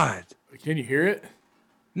god. Can you hear it?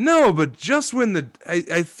 No, but just when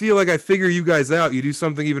I feel like I figure you guys out, you do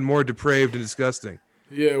something even more depraved and disgusting.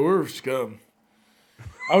 Yeah, we're scum.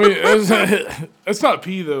 I mean, that's not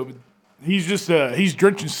pee though. But he's just he's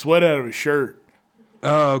drenching sweat out of his shirt.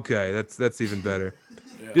 Oh, okay. That's even better.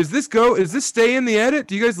 Yeah. Does this stay in the edit?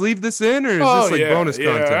 Do you guys leave this in, or is this like bonus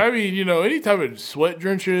content? Yeah, I mean, any type of sweat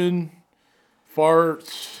drenching,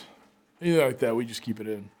 farts, anything like that, we just keep it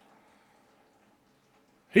in.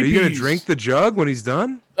 Are you gonna drink the jug when he's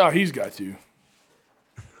done? Oh, he's got to.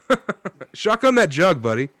 Shotgun that jug,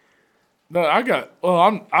 buddy. No, I've got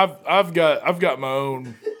my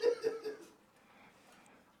own.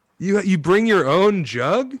 You bring your own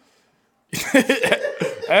jug?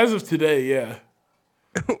 As of today, yeah.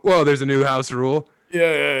 Well, there's a new house rule.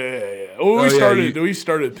 Yeah. Well, we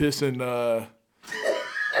started pissing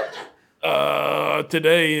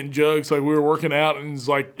today in jugs. Like we were working out and it's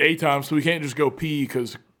like daytime, so we can't just go pee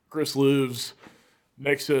because Chris lives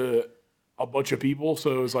next to a bunch of people.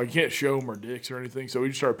 So it's like you can't show them our dicks or anything. So we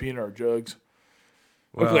just started peeing in our jugs.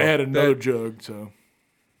 Luckily, I had another jug. So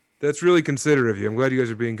that's really considerate of you. I'm glad you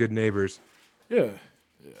guys are being good neighbors. yeah.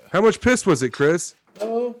 How much piss was it, Chris?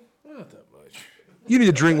 Not that You need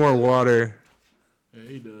to drink more water. Yeah,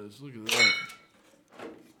 he does. Look at that.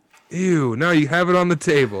 Ew, now you have it on the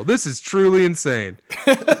table. This is truly insane.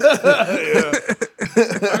 I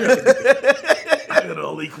gotta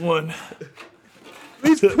leak one.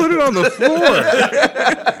 Please put it on the floor.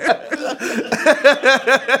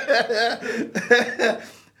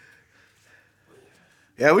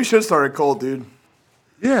 Yeah, we should start a cult, dude.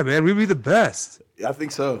 Yeah, man, we'd be the best. Yeah, I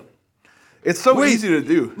think so. It's so easy to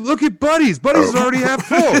do. Look at Buddy's. Buddy's is already half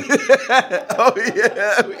full. Oh,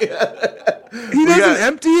 yeah. He doesn't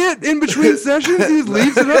empty it in between sessions. He just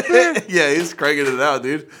leaves it up there. Yeah, he's cranking it out,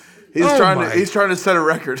 dude. He's trying to set a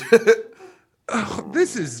record. Oh,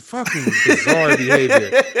 this is fucking bizarre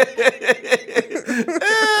behavior.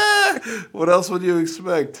 What else would you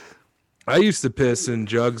expect? I used to piss in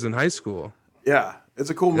jugs in high school. Yeah, it's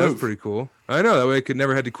a cool move. That's pretty cool. I know. That way I could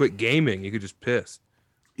never had to quit gaming. You could just piss.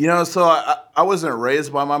 You know, so I wasn't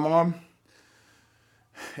raised by my mom.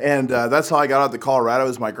 And that's how I got out to Colorado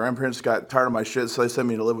is my grandparents got tired of my shit, so they sent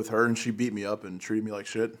me to live with her, and she beat me up and treated me like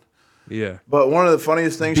shit. Yeah. But one of the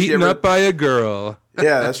funniest things Beaten up by a girl.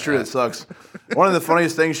 Yeah, that's true. It sucks. One of the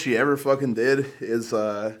funniest things she ever fucking did is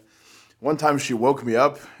one time she woke me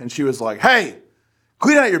up, and she was like, "Hey,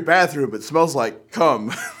 clean out your bathroom. It smells like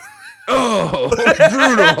cum." Oh,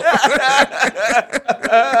 brutal.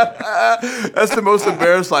 That's the most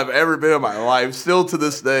embarrassed I've ever been in my life, still to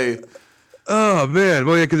this day. Oh, man.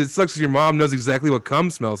 Well, yeah, because it sucks because your mom knows exactly what cum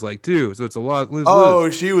smells like, too. So it's a lot lose-lose. Oh,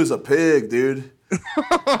 she was a pig, dude.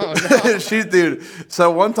 Dude.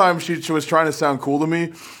 So one time she was trying to sound cool to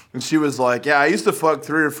me, and she was like, "Yeah, I used to fuck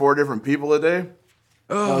 3 or 4 different people a day."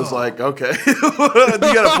 I was like, "Okay, you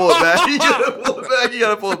gotta pull it back. You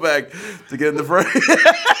gotta pull it back to get in the frame."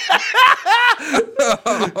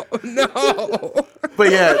 Oh, no.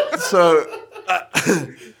 But yeah, so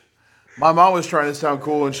my mom was trying to sound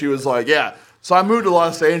cool, and she was like, "Yeah." So I moved to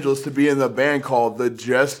Los Angeles to be in the band called The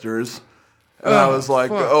Jesters. And I was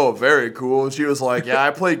like, fuck. "Oh, very cool." And she was like, "Yeah,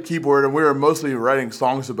 I played keyboard, and we were mostly writing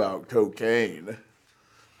songs about cocaine."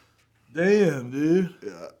 Damn, dude.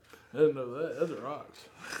 Yeah. I didn't know that. That rocks.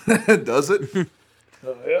 Does it?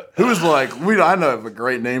 Yeah. Who was like, I know of a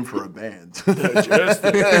great name for a band.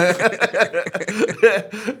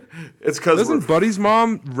 It's because Doesn't Buddy's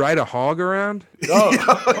mom ride a hog around? Oh,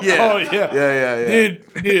 yeah. Oh, yeah. Yeah.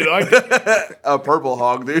 Dude, A purple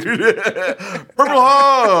hog, dude. Purple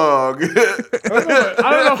hog. I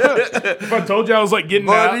don't know if I told you I was like getting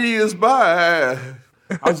out. Buddy is by.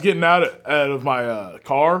 I was getting out of my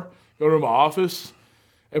car, going to my office,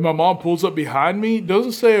 and my mom pulls up behind me,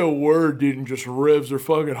 doesn't say a word, dude, and just revs her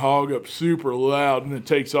fucking hog up super loud, and then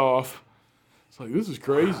takes off. It's like, this is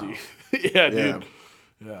crazy. Wow. Yeah, dude.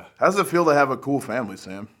 Yeah. How's it feel to have a cool family,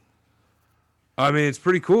 Sam? I mean, it's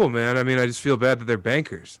pretty cool, man. I mean, I just feel bad that they're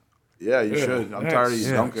bankers. Yeah, you should. I'm tired of you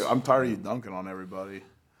Yes. dunking. I'm tired of you dunking on everybody.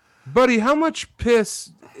 Buddy, how much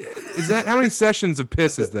piss is that? How many sessions of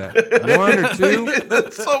piss is that? 1 or 2?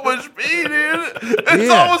 That's so much pee, dude. It's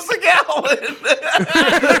Yeah. almost a gallon.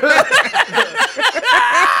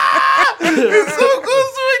 It's so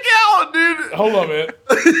close to a gallon, dude. Hold on, man.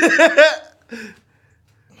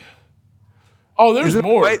 Oh, there's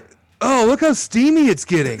more. Wait. Oh, look how steamy it's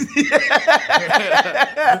getting. Ew,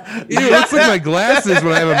 it looks like my glasses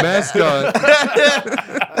when I have a mask on.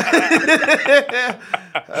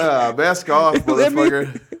 Mask off,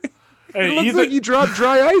 motherfucker. It looks like you dropped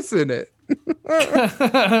dry ice in it.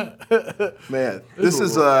 Man, this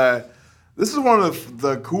is one of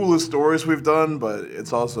the coolest stories we've done, but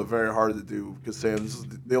it's also very hard to do because Sam, this is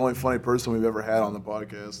the only funny person we've ever had on the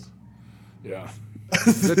podcast. Yeah.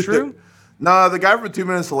 Is that true? No, the guy from 2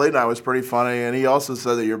 Minutes to Late Night was pretty funny, and he also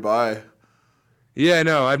said that you're bi. Yeah, I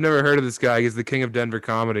know. I've never heard of this guy. He's the king of Denver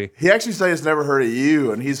comedy. He actually said he's never heard of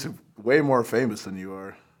you, and he's way more famous than you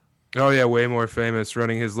are. Oh, yeah, way more famous,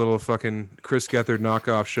 running his little fucking Chris Gethard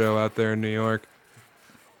knockoff show out there in New York.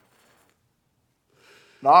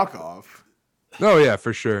 Knockoff? Oh, yeah,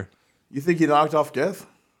 for sure. You think he knocked off Geth?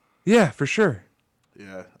 Yeah, for sure.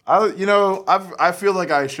 Yeah. I feel like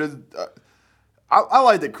I should... I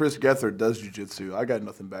like that Chris Gethard does jiu-jitsu. I got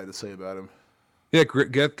nothing bad to say about him. Yeah,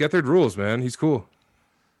 Gethard rules, man. He's cool.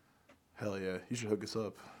 Hell yeah. You should hook us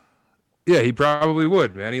up. Yeah, he probably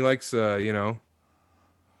would, man. He likes,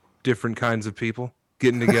 different kinds of people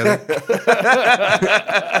getting together.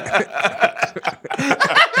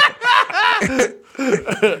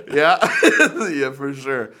 Yeah. Yeah, for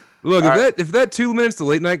sure. Look, if that 2 Minutes to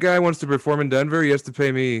Late Night guy wants to perform in Denver, he has to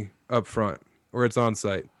pay me up front, or it's on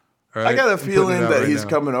site. All right? I got a I'm putting feeling it out that right he's now.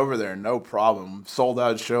 coming over there, no problem. Sold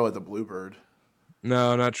out show at the Bluebird.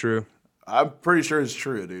 No, not true. I'm pretty sure it's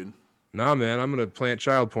true, dude. Nah, man, I'm gonna plant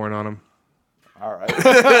child porn on him. All right.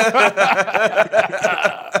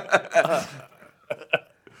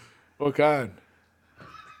 What kind?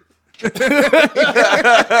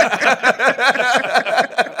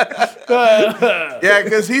 Yeah,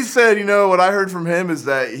 because he said, what I heard from him is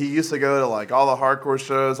that he used to go to like all the hardcore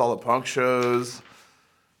shows, all the punk shows,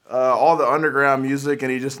 all the underground music,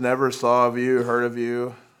 and he just never saw of you, heard of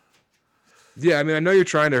you. Yeah, I mean, I know you're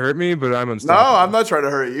trying to hurt me, but I'm No, unstoppable. I'm not trying to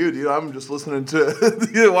hurt you, dude. I'm just listening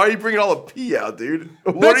to. Why are you bringing all the pee out, dude?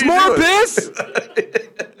 What That's are you more doing? piss.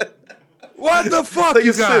 What the fuck, Take you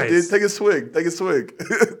a sip, guys? dude. Take a swig. Take a swig.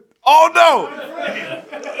 Oh no!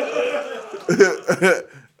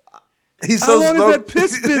 He's so How long has stoked. that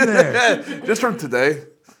piss been there? Just from today.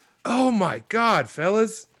 Oh my god,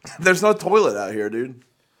 fellas! There's no toilet out here, dude.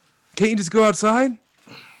 Can't you just go outside?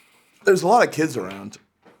 There's a lot of kids around.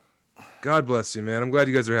 God bless you, man. I'm glad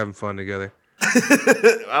you guys are having fun together.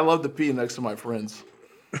 I love to pee next to my friends.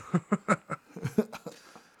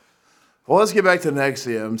 Well, let's get back to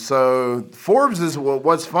NXIVM. So Forbes is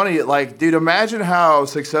what's funny. Like, dude, imagine how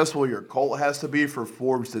successful your cult has to be for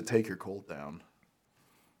Forbes to take your cult down.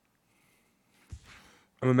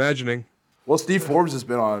 I'm imagining. Well, Steve Forbes has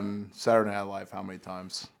been on Saturday Night Live how many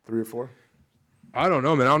times? 3 or 4? I don't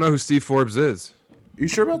know, man. I don't know who Steve Forbes is. You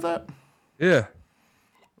sure about that? Yeah.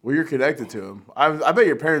 Well, you're connected to him. I bet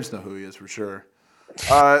your parents know who he is for sure.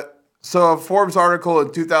 So a Forbes article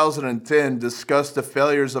in 2010 discussed the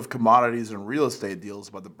failures of commodities and real estate deals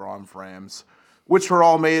by the Braun Frams, which were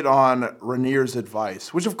all made on Rainier's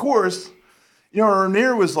advice. Which, of course,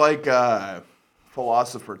 Rainier was like a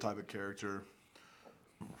philosopher type of character.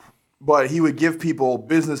 But he would give people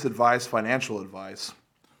business advice, financial advice.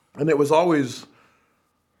 And it was always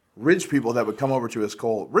rich people that would come over to his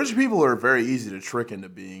cult. Rich people are very easy to trick into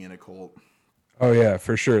being in a cult. Oh yeah,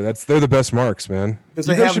 for sure. They're the best marks, man. You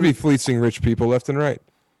guys should be fleecing rich people left and right.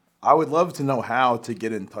 I would love to know how to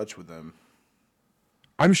get in touch with them.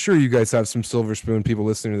 I'm sure you guys have some silver spoon people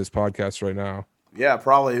listening to this podcast right now. Yeah,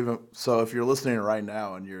 probably even. So if you're listening right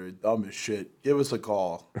now and you're dumb as shit, give us a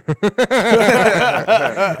call.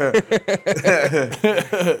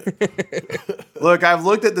 Look, I've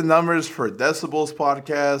looked at the numbers for Decibels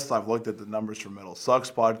podcast. I've looked at the numbers for Metal Sucks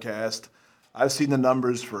podcast. I've seen the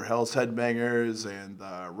numbers for Hell's Headbangers and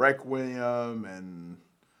Requiem and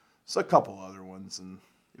it's a couple other ones. And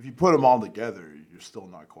if you put them all together, you're still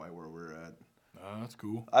not quite where we're at. That's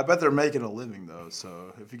cool. I bet they're making a living, though.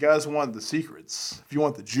 So if you guys want the secrets, if you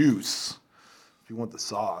want the juice, if you want the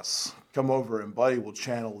sauce, come over and Buddy will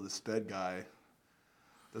channel this dead guy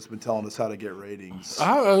that's been telling us how to get ratings.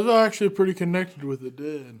 I was actually pretty connected with the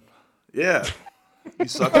dead. Yeah. You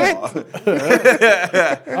suck a lot.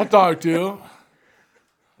 I talked to him.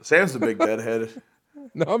 Sam's a big deadhead.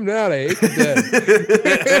 No, I'm not. I hate the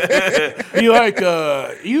dead.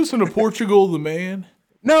 You listen to Portugal the Man?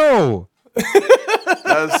 No.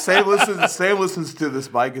 Sam listens to This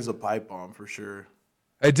Bike Is a Pipe Bomb for sure.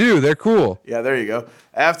 I do. They're cool. Yeah, there you go.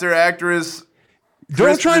 After actress.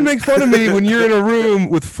 Don't try and make fun of me when you're in a room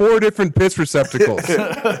with 4 different piss receptacles.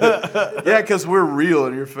 Yeah, because we're real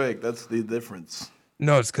and you're fake. That's the difference.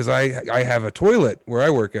 No, it's because I have a toilet where I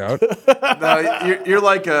work out. No, you're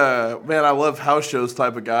like a, man, I love house shows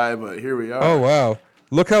type of guy, but here we are. Oh, wow.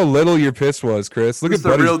 Look how little your piss was, Chris. Look This is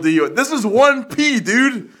at the Buddy's. real deal. This is 1p,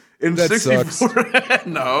 dude. In That 64.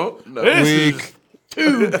 No. This Weak. is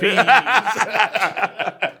 2P.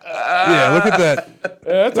 Yeah, look at that.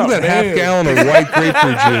 That's Look at that half gallon of white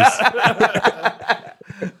grapefruit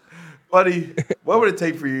juice. Buddy, what would it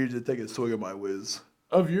take for you to take a swig of my whiz?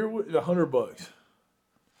 Of your $100.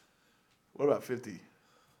 What about 50?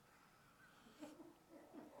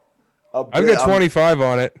 I've got 25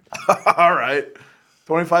 on it. All right.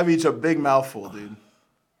 25 each, a big mouthful, dude.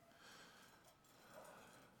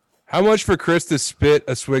 How much for Chris to spit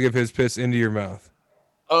a swig of his piss into your mouth?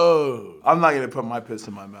 Oh. I'm not going to put my piss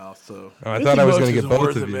in my mouth, so. Oh, I thought I was going to get isn't both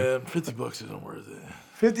worth of it, you. man. $50 isn't worth it.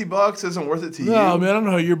 $50 isn't worth it to you. No, man, I don't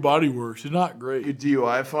know how your body works. It's not great. Your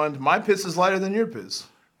DUI fund. My piss is lighter than your piss.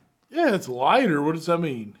 Yeah, it's lighter. What does that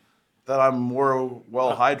mean? That I'm more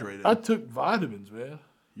well hydrated. I took vitamins, man.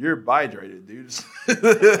 You're hydrated, dude.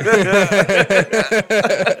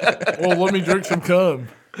 Well, let me drink some cum.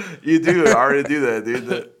 You do. I already do that,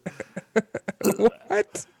 dude.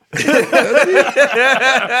 What?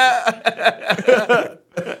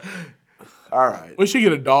 All right. We should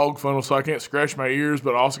get a dog funnel so I can't scratch my ears,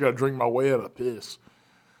 but I also got to drink my way out of piss.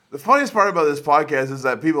 The funniest part about this podcast is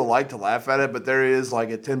that people like to laugh at it, but there is like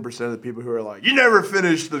a 10% of the people who are like, you never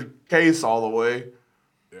finished the case all the way.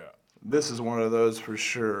 Yeah. This is one of those for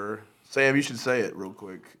sure. Sam, you should say it real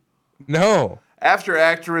quick. No. After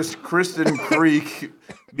actress Kristen Creek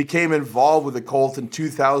became involved with the cult in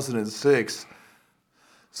 2006,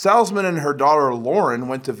 Salzman and her daughter Lauren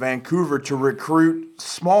went to Vancouver to recruit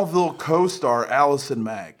Smallville co-star Allison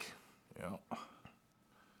Mack,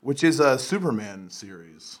 which is a Superman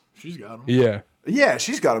series. She's got him. Yeah. Yeah,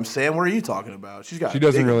 she's got him, Sam. What are you talking about? She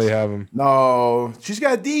doesn't really have him. No, she's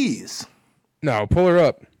got D's. No, pull her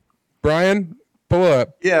up. Brian, pull her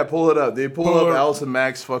up. Yeah, pull it up, dude. Pull up Allison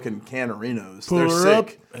Mack's fucking Canarinos. Pull They're her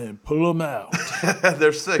sick. up and pull them out.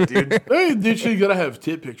 They're sick, dude. Hey, dude, she gotta have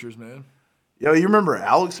tit pictures, man. Yo, you remember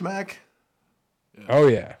Alex Mack? Yeah. Oh,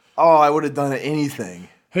 yeah. Oh, I would have done anything.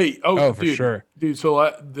 Hey, for dude, sure. Dude, so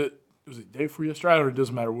was it day before yesterday? Or it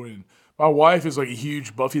doesn't matter when. My wife is like a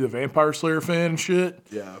huge Buffy the Vampire Slayer fan and shit.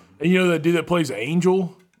 Yeah. And you know that dude that plays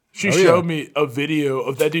Angel? She showed me a video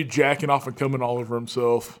of that dude jacking off and coming all over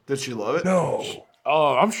himself. Did she love it? No.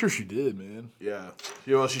 Oh, I'm sure she did, man. Yeah.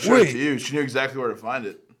 Well, she showed it to you. She knew exactly where to find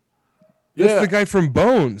it. That's the guy from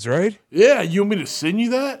Bones, right? Yeah, you want me to send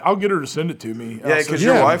you that? I'll get her to send it to me. Yeah, because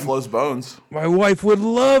your wife loves Bones. My wife would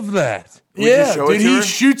love that. Yeah, show it dude, to he her?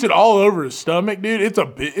 shoots it all over his stomach, dude.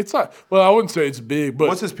 It's not. Well, I wouldn't say it's big, but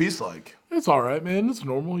What's his piece like? it's all right, man. It's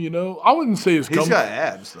normal, you know. I wouldn't say it's. He's got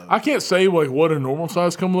abs, though. I can't say like what a normal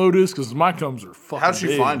size cum load is because my cums are fucking. How'd she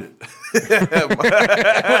big. find it?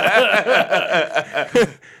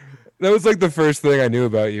 That was like the first thing I knew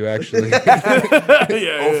about you, actually.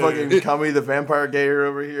 Fucking Cummy the vampire gayer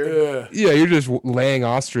over here. Yeah. Yeah, you're just laying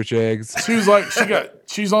ostrich eggs. She was like,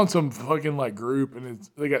 she's on some fucking like group and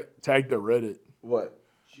they got tagged to Reddit. What?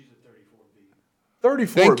 She's a 34B. 34B.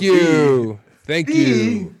 Thank you. Thank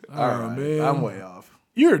you. All right, man. I'm way off.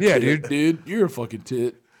 You're a tit, dude. dude. You're a fucking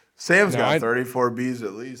tit. Sam's got 34 Bs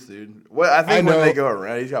at least, dude. Well, I think when they go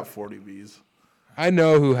around, he's got 40 Bs. I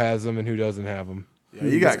know who has them and who doesn't have them. Yeah,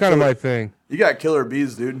 you got That's kind of my thing. You got killer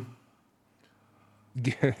Bs, dude.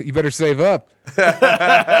 You better save up. Damn,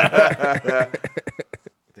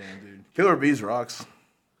 dude. Killer Bs rocks.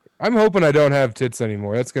 I'm hoping I don't have tits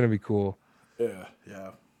anymore. That's going to be cool. Yeah.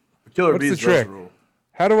 Yeah. Killer What's Bs the trick? rule.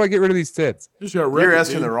 How do I get rid of these tits? Just got You're Reddit,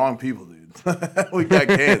 asking dude. the wrong people, dude. We got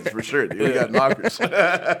cans for sure, dude. We got knockers.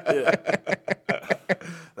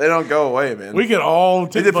 They don't go away, man. We can all.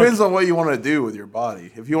 It depends on what you want to do with your body.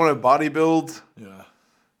 If you want to bodybuild, Yeah.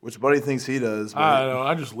 which Buddy thinks he does. But I don't know.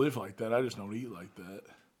 I just live like that. I just don't eat like that.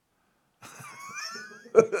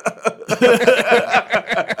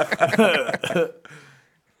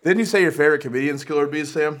 Didn't you say your favorite comedian's Killer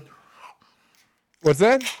Bees, Sam? What's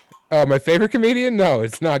that? My favorite comedian? No,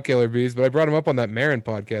 it's not Killer Bees, but I brought him up on that Marin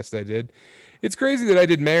podcast I did. It's crazy that I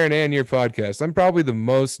did Marin and your podcast. I'm probably the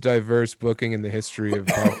most diverse booking in the history of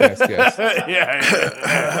podcast guests.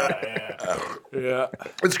 Yeah.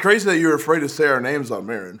 It's crazy that you're afraid to say our names on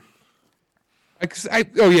Marin.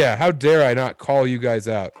 Oh, yeah. How dare I not call you guys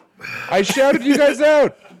out? I shouted you guys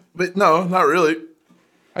out. But no, not really.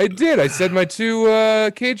 I did. I said my two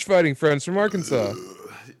cage fighting friends from Arkansas.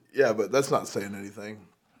 Yeah, but that's not saying anything.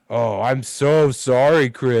 Oh, I'm so sorry,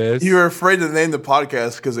 Chris. You were afraid to name the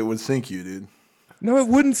podcast because it would sink you, dude. No, it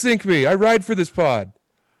wouldn't sink me. I ride for this pod.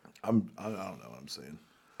 I don't know what I'm saying.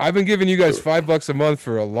 I've been giving you guys $5 a month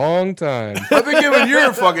for a long time. I've been giving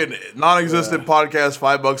your fucking non-existent podcast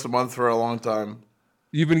 $5 a month for a long time.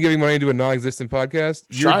 You've been giving money to a non-existent podcast?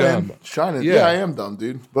 You're dumb. Shining. Yeah. Yeah, I am dumb,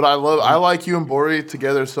 dude. But I like you and Bori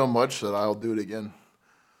together so much that I'll do it again.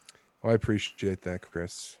 Oh, I appreciate that,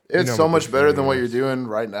 Chris. It's so much better than what you're doing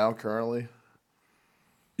right now, currently.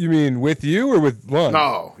 You mean with you or with Lund?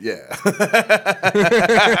 No, yeah.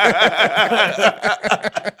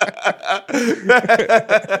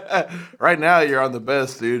 Right now, you're on the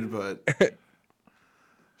best, dude, but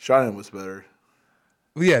Shining was better.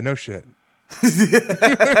 Well, yeah, no shit.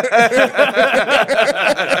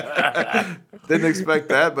 Didn't expect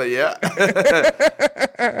that, but yeah.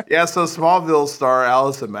 Yeah, so Smallville star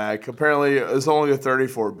Allison Mack apparently is only a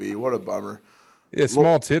 34B. What a bummer. Yeah,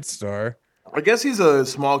 small tit star. I guess he's a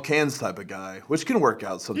small cans type of guy, which can work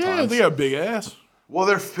out sometimes. Yeah, they got a big ass. Well,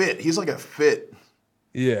 they're fit. He's like a fit.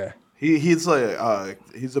 Yeah. He's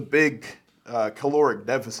a big caloric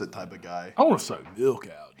deficit type of guy. I want to suck milk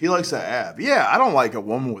out. He likes that ab. Yeah, I don't like a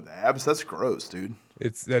woman with abs. That's gross, dude.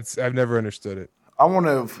 I've never understood it. I want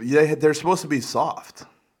to. They're supposed to be soft.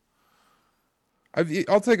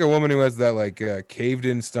 I'll take a woman who has that like caved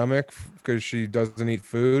in stomach because she doesn't eat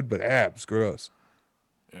food, but abs, gross.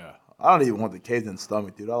 Yeah. I don't even want the caved in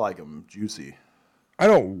stomach, dude. I like them juicy. I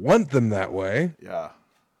don't want them that way. Yeah.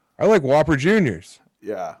 I like Whopper Juniors.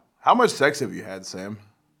 Yeah. How much sex have you had, Sam?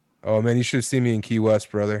 Oh man, you should have seen me in Key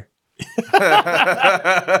West, brother.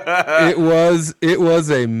 It was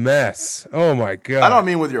a mess. Oh my god. I don't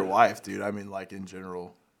mean with your wife, dude. I mean like in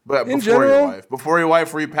general. But In before general? your wife. Before your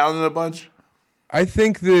wife, were you pounding a bunch? I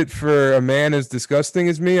think that for a man as disgusting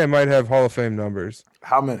as me, I might have Hall of Fame numbers.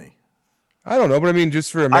 How many? I don't know, but I mean,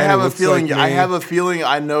 just for a man, I have who a looks feeling. like me, I have a feeling.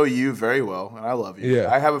 I know you very well, and I love you.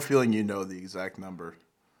 Yeah. I have a feeling you know the exact number.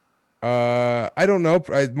 I don't know,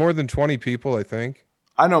 more than 20 people, I think.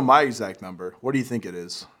 I know my exact number. What do you think it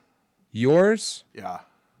is? Yours, Yeah.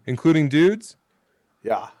 including dudes,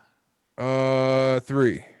 Yeah.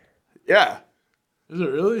 3. Yeah. Is it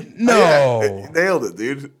really? No, Yeah. Nailed it,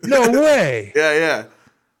 dude. no way. Yeah.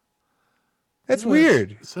 That's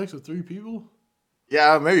weird. Sex with 3 people?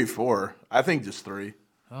 Yeah, maybe 4. I think just 3.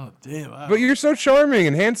 Oh, damn. Wow. But you're so charming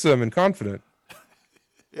and handsome and confident.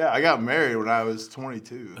 Yeah, I got married when I was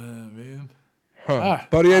 22. Man. Huh.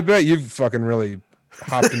 Buddy, I bet you've fucking really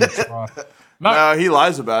hopped in the trough. No, he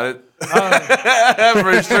lies about it.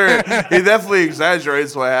 For sure. He definitely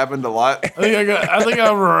exaggerates what happened a lot. I think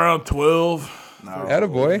I'm around 12. No.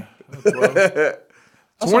 Attaboy.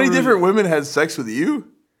 20 different women had sex with you?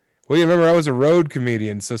 Well, you remember I was a road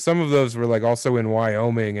comedian, so some of those were like also in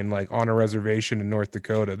Wyoming and like on a reservation in North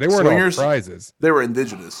Dakota. They weren't Swingers? all prizes. They were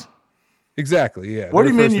indigenous. Exactly, yeah. What do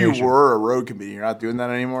They you were mean First you Nation. were a road comedian? You're not doing that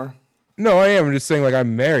anymore? No, I am. I'm just saying like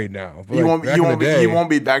I'm married now. But, You like, back in the day, won't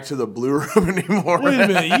be back to the blue room anymore. Wait a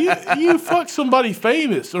minute. You fucked somebody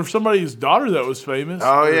famous or somebody's daughter that was famous.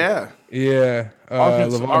 Oh, yeah. Yeah.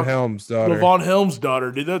 Arkansas- Levon Helms' daughter. Levon Helms'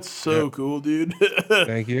 daughter, dude. That's so cool, dude.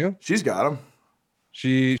 Thank you. She's got him.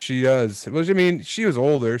 She does. Well, I mean, she was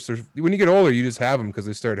older, so when you get older, you just have them because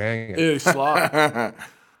they start hanging. Yeah, slot.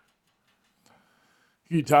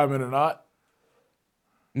 You tie him in a knot?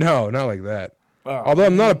 No, not like that. Oh, Although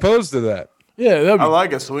I'm not opposed to that. yeah, that'd be. I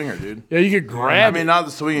like a swinger, dude. Yeah, you could grab I mean, not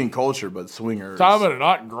the swinging culture, but swingers. tie him in a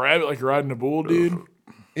knot and grab it like you're riding a bull, dude.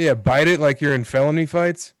 Yeah, bite it like you're in felony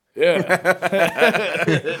fights. Yeah.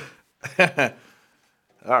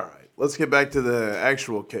 All right. Let's get back to the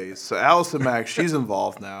actual case. So Allison Mack, she's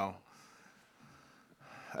involved now.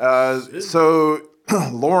 So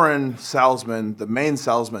Lauren Salzman, the main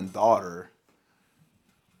Salzman daughter,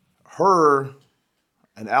 her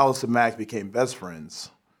and Allison Mack became best friends,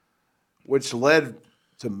 which led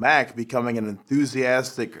to Mack becoming an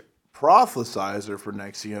enthusiastic prophesizer for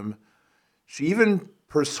NXIVM. She even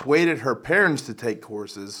persuaded her parents to take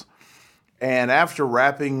courses. And after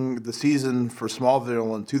wrapping the season for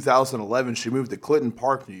Smallville in 2011, she moved to Clinton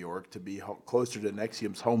Park, New York, to be closer to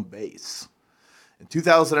NXIVM's home base. In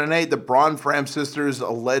 2008, the Braun Fram sisters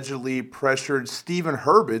allegedly pressured Stephen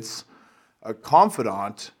Hurwitz, a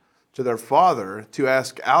confidant to their father, to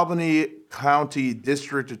ask Albany County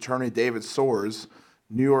District Attorney David Soares,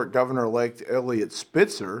 New York Governor-elect Elliot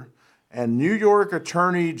Spitzer, and New York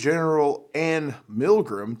Attorney General Ann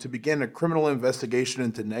Milgram to begin a criminal investigation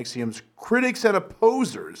into NXIVM's critics and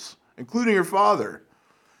opposers, including her father.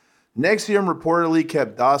 NXIVM reportedly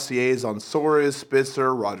kept dossiers on Soares,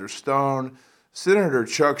 Spitzer, Roger Stone, Senator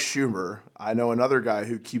Chuck Schumer. I know another guy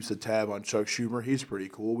who keeps a tab on Chuck Schumer. He's pretty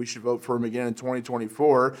cool. We should vote for him again in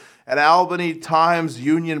 2024. And Albany Times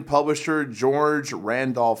Union publisher George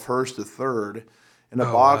Randolph Hearst III in a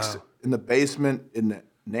box in the basement in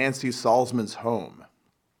Nancy Salzman's home.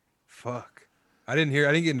 Fuck. I didn't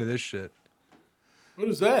get into this shit. What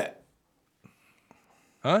is that?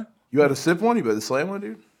 Huh? You had to sip one? You better slam one,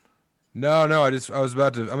 dude? No, I'm going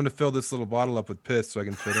to fill this little bottle up with piss so I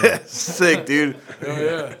can fit in. Sick, dude. Oh,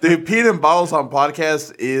 yeah. Dude, peeing in bottles on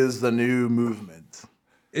podcasts is the new movement.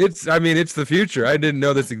 It's the future. I didn't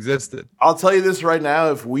know this existed. I'll tell you this right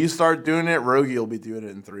now. If we start doing it, Rogie will be doing it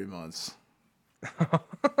in 3 months.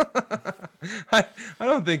 I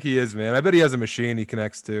don't think he is, man. I bet he has a machine he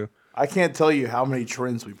connects to. I can't tell you how many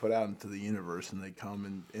trends we put out into the universe, and they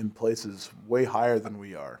come in places way higher than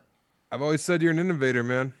we are. I've always said you're an innovator,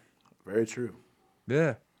 man. Very true.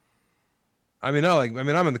 Yeah. I'm in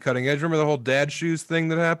the cutting edge. Remember the whole dad shoes thing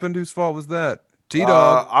that happened? Whose fault was that?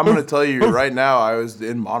 T-Dog. I'm going to tell you right now, I was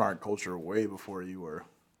in Monarch culture way before you were.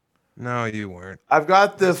 No, you weren't. I've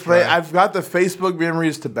got the Facebook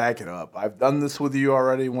memories to back it up. I've done this with you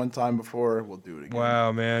already one time before. We'll do it again.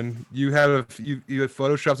 Wow, man. You had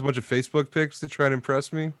photoshopped a bunch of Facebook pics to try and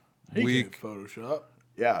impress me? He Weak. can Photoshop.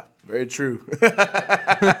 Yeah, very true.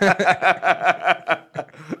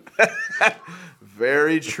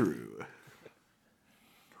 Very true.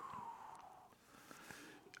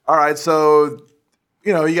 All right, so,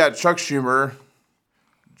 you got Chuck Schumer.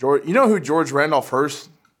 You know who George Randolph Hearst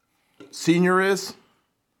Sr. is?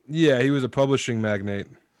 Yeah, he was a publishing magnate.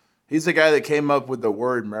 He's the guy that came up with the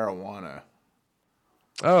word marijuana.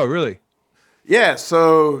 Oh, really? Yeah,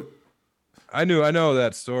 so I know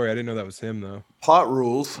that story. I didn't know that was him though. Pot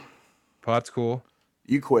rules. Pot's cool.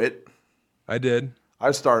 You quit. I did.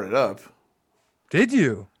 I started up. Did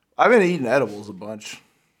you? I've been eating edibles a bunch.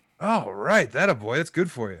 Oh, right. That a boy. That's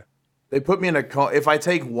good for you. They put me in a coma. If I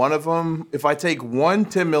take one of them, if I take one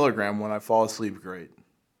 10 milligram when I fall asleep, great.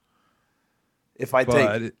 If I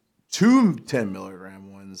take two 10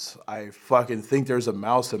 milligram ones, I fucking think there's a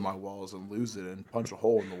mouse in my walls and lose it and punch a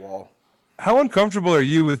hole in the wall. How uncomfortable are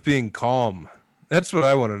you with being calm? That's what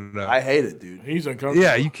I want to know. I hate it, dude. He's uncomfortable.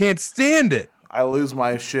 Yeah, you can't stand it. I lose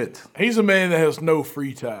my shit. He's a man that has no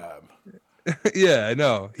free time. Yeah, I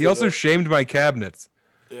know. He also shamed my cabinets.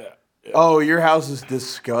 Yeah. Oh, your house is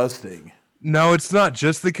disgusting. No, it's not.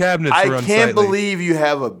 Just the cabinets I were can't unsightly. believe you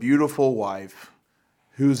have a beautiful wife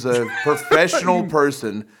who's a professional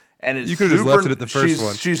person and is You could've just left it at the first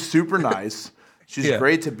one. She's super nice. She's Yeah.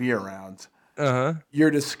 great to be around. Uh-huh. You're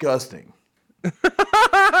disgusting.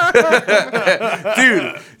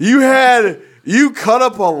 Dude, you cut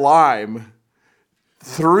up a lime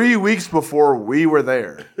 3 weeks before we were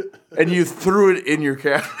there, and you threw it in your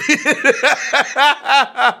cabinet.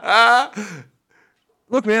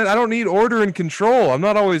 Look, man, I don't need order and control. I'm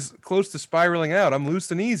not always close to spiraling out. I'm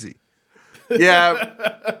loose and easy. Yeah,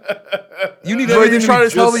 You need but everything you're trying be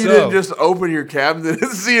to tell me just you so. didn't just open your cabinet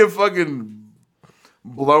and see a fucking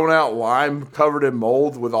blown out lime covered in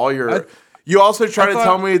mold with all your. You also try to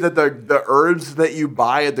tell me that the herbs that you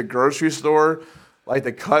buy at the grocery store, like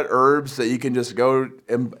the cut herbs that you can just go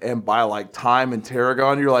and buy, like thyme and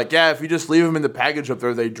tarragon, you're like, yeah, if you just leave them in the package up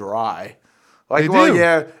there, they dry. Like, They well, do.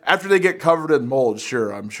 yeah, after they get covered in mold,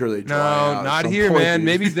 sure, I'm sure they dry out No, at not some here, point, man. dude.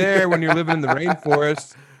 Maybe there when you're living in the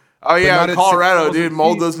rainforest. Oh, yeah, not in at Colorado, 6,000 dude,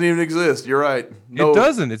 mold feet. doesn't even exist. You're right. No, It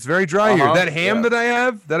doesn't. It's very dry here. Uh-huh, That ham yeah. that I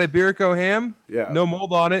have, that Iberico ham, Yeah. no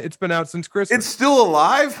mold on it. It's been out since Christmas. It's still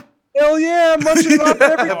alive? Hell yeah, I'm munching it off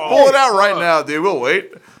every day. Pull it out right now, dude. We'll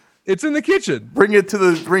wait. It's in the kitchen. Bring it.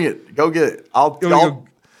 Go get it. Go.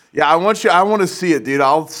 Yeah, I want to see it, dude.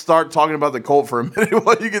 I'll start talking about the Colt for a minute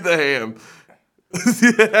while you get the ham.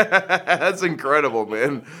 That's incredible,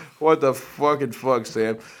 man. What the fucking fuck,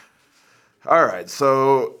 Sam? All right,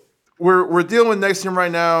 so we're dealing with NXIVM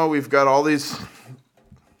right now. We've got all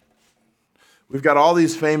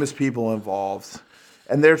these famous people involved,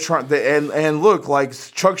 and they're trying. And look, like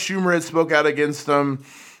Chuck Schumer had spoke out against them.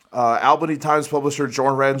 Albany Times publisher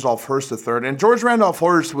George Randolph Hearst III, and George Randolph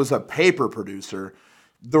Hearst was a paper producer.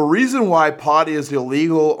 The reason why pot is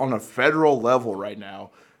illegal on a federal level right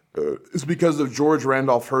now is because of George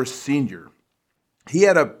Randolph Hearst Sr. He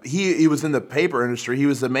was in the paper industry. He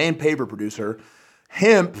was the main paper producer.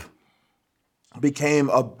 Hemp became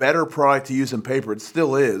a better product to use in paper. It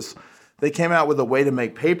still is. They came out with a way to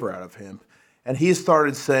make paper out of hemp. And he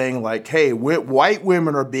started saying, like, hey, white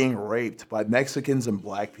women are being raped by Mexicans and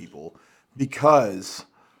black people because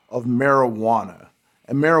of marijuana.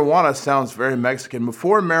 And marijuana sounds very Mexican.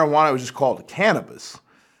 Before marijuana, it was just called cannabis.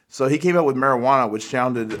 So he came up with marijuana, which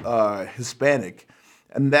sounded Hispanic.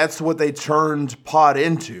 And that's what they turned pot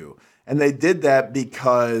into. And they did that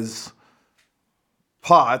because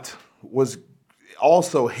pot was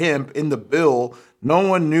also hemp in the bill. No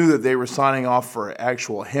one knew that they were signing off for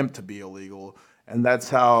actual hemp to be illegal. And that's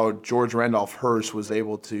how George Randolph Hearst was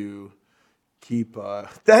able to keep...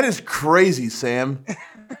 that is crazy, Sam.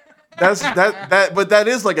 But that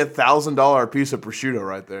is like $1,000 piece of prosciutto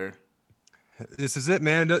right there. This is it,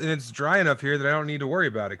 man. And it's dry enough here that I don't need to worry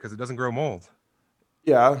about it because it doesn't grow mold.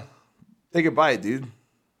 Yeah. Take a bite, dude.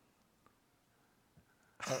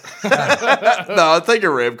 No, take a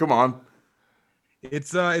rib. Come on.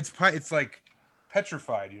 It's like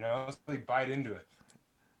petrified, you know? It's like bite into it.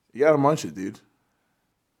 You gotta munch it, dude.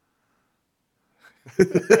 Do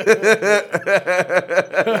you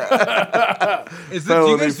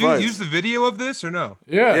guys use the video of this or no?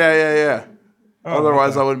 Yeah. Yeah. Oh,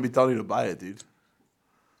 Otherwise, okay. I wouldn't be telling you to buy it, dude.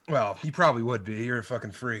 Well, you probably would be. You're a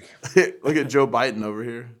fucking freak. Look at Joe Biden over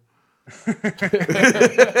here.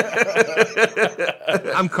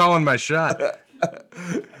 I'm calling my shot.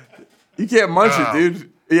 You can't munch Wow. it,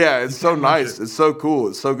 dude. Yeah, it's so nice. It's so cool.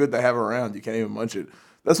 It's so good to have around. You can't even munch it.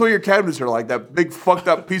 That's what your cabinets are like. That big fucked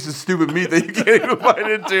up piece of stupid meat that you can't even bite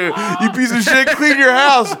into. You piece of shit, clean your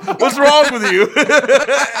house. What's wrong with you? You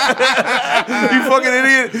fucking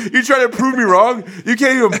idiot. You trying to prove me wrong? You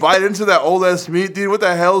can't even bite into that old ass meat, dude. What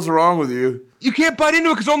the hell's wrong with you? You can't bite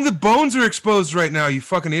into it because only the bones are exposed right now, you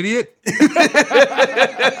fucking idiot. How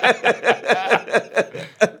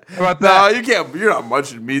about No, that? you can't. You're not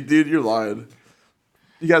munching meat, dude. You're lying.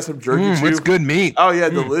 You got some jerky too? It's good meat. Oh, yeah,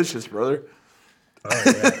 delicious, brother.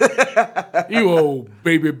 You old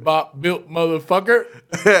baby bop built motherfucker.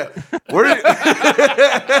 Where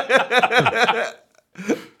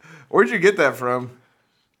Where'd you get that from?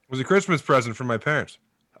 It was a Christmas present from my parents.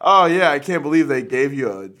 Oh yeah, I can't believe they gave you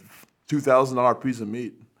a $2,000 piece of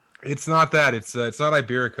meat. It's not that. It's not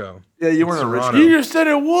Iberico. Yeah, you weren't a rich Serrano. guy. You just said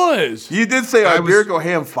it was. You did say Iberico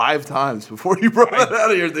ham 5 times before you brought that out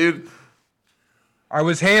of here, dude. I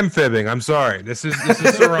was ham fibbing. I'm sorry. This is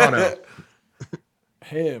Serrano.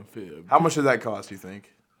 Ham fib. How much did that cost, you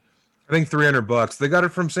think? I think $300. They got it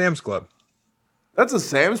from Sam's Club. That's a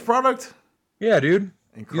Sam's product? Yeah, dude.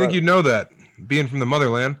 Incredible. You think you'd know that, being from the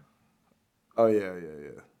motherland? Oh, yeah.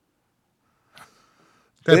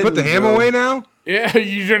 Can I put the ham away now? Yeah,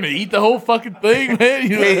 you trying to eat the whole fucking thing,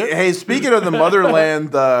 man? You know? Hey, speaking of the motherland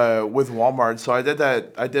with Walmart, so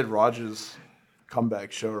I did Raj's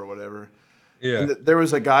comeback show or whatever. Yeah. And there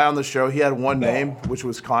was a guy on the show, he had one name, which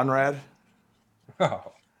was Conrad.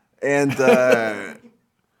 Oh. And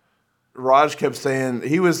Raj kept saying,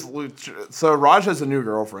 so Raj has a new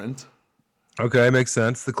girlfriend. Okay, makes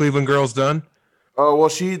sense. The Cleveland girl's done? Oh, well,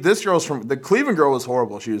 the Cleveland girl was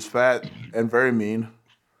horrible. She was fat and very mean.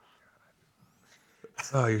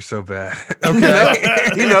 Oh, you're so bad. Okay.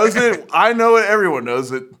 He knows it. I know it. Everyone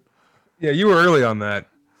knows it. Yeah, you were early on that.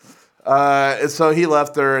 And so he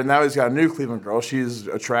left her, and now he's got a new Cleveland girl. She's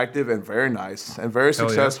attractive and very nice and very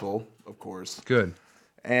successful, of course. Good.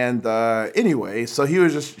 And anyway, so he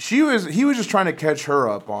was just trying to catch her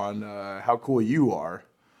up on how cool you are.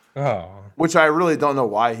 Oh. Which I really don't know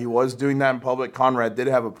why he was doing that in public. Conrad did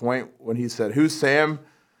have a point when he said, "Who's Sam?"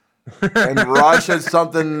 And Raj said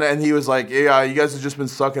something, and he was like, "Yeah, you guys have just been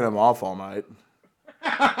sucking him off all night."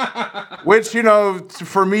 Which,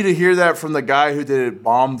 for me to hear that from the guy who did it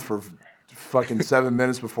bombed for fucking 7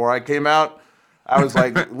 minutes before I came out, I was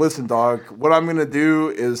like, "Listen, dog, what I'm gonna do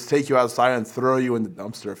is take you outside and throw you in the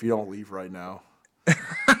dumpster if you don't leave right now."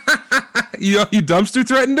 You dumpster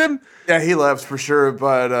threatened him? Yeah, he left for sure,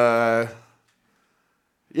 but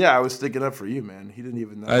yeah, I was sticking up for you, man. He didn't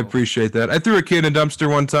even know. I appreciate that. I threw a kid in a dumpster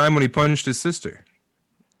one time when he punched his sister.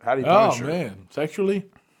 How do you punish her? Man, sexually?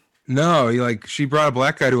 No, she brought a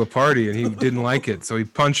black guy to a party and he didn't like it, so he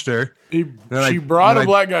punched her. She brought a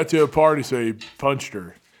black guy to a party, so he punched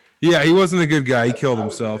her. Yeah, he wasn't a good guy. He killed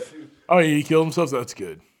himself. Oh, he killed himself? That's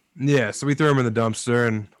good. Yeah, so we threw him in the dumpster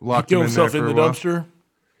and locked him in there Killed himself for in a the while. dumpster?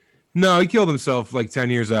 No, he killed himself like 10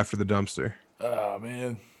 years after the dumpster. Oh,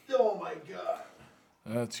 man. Oh my god.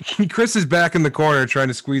 Chris is back in the corner trying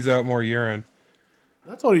to squeeze out more urine.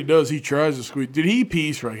 That's all he does. He tries to squeeze. Did he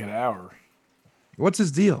pee for like an hour? What's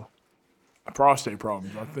his deal? Prostate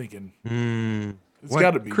problems, I'm thinking. It's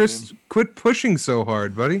got to be. Chris, quit pushing so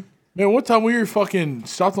hard, buddy. Man, one time we were fucking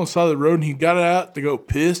stopped on the side of the road and he got out to go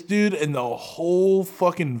piss, dude, and the whole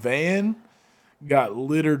fucking van got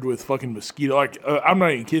littered with fucking mosquito. I'm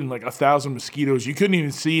not even kidding, like 1,000 mosquitoes. You couldn't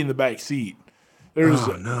even see in the back seat. He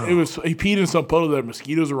peed in some puddle that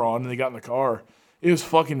mosquitoes were on and they got in the car. It was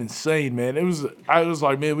fucking insane, man. I was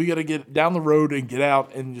like, man, we got to get down the road and get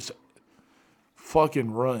out and just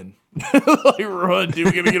fucking run. Run, dude.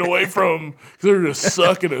 We got to get away from them because they're just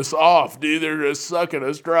sucking us off, dude. They're just sucking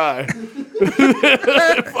us dry.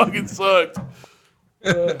 It fucking sucked.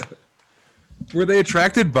 Were they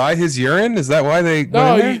attracted by his urine? Is that why they?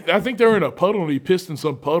 No, I think they were in a puddle and he pissed in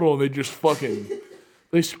some puddle and they just fucking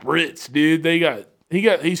they spritzed, dude. He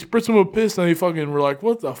spritzed them with piss and they fucking were like,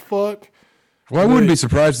 what the fuck? Well, I wouldn't be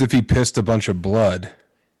surprised if he pissed a bunch of blood.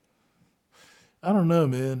 I don't know,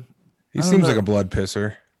 man. He seems like a blood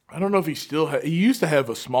pisser. I don't know if he still he used to have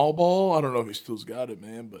a small ball. I don't know if he still's got it,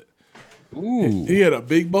 man, but Ooh. he had a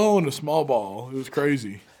big ball and a small ball. It was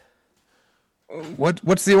crazy.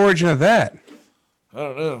 What's the origin of that? I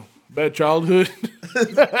don't know. Bad childhood.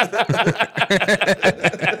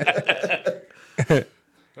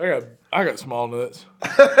 I got small nuts.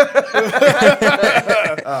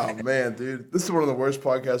 Oh man, dude, this is one of the worst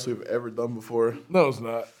podcasts we've ever done before. No, it's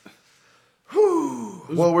not.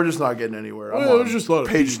 Well, we're just not getting anywhere. I'm Well, it on was just a lot of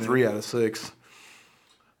page pee, 3 out of 6.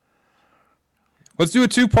 Let's do a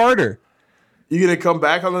 2-parter. You gonna come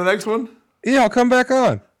back on the next one? Yeah, I'll come back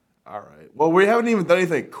on. All right. Well, we haven't even done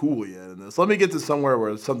anything cool yet in this. Let me get to somewhere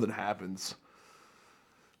where something happens.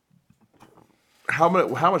 How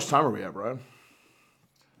much time are we at, Brian?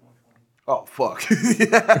 Oh, fuck.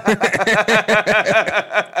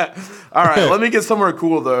 All right, let me get somewhere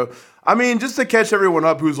cool, though. I mean, just to catch everyone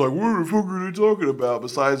up who's like, what the fuck are they talking about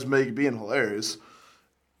besides being hilarious?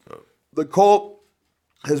 The cult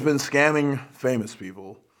has been scamming famous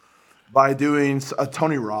people by doing a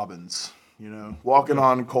Tony Robbins, walking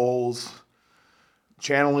on coals,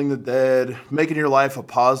 channeling the dead, making your life a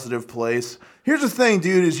positive place. Here's the thing,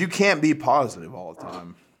 dude, is you can't be positive all the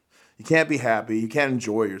time. You can't be happy. You can't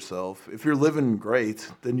enjoy yourself. If you're living great,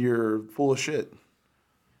 then you're full of shit.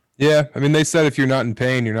 Yeah, I mean, they said if you're not in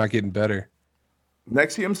pain, you're not getting better.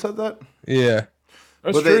 NXIVM said that? Yeah.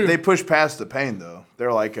 That's But true. they push past the pain, though.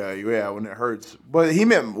 They're like, yeah, when it hurts. But he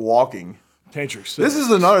meant walking. Tantric sex. This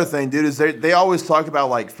is another thing, dude, is they always talk about,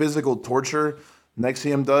 like, physical torture.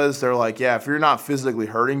 NXIVM does. They're like, yeah, if you're not physically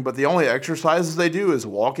hurting, but the only exercises they do is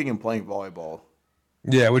walking and playing volleyball.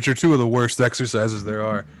 Yeah, which are two of the worst exercises there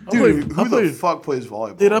are. Dude, who the fuck plays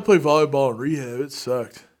volleyball? Dude, I played volleyball in rehab. It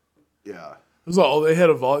sucked. Yeah. It was all they had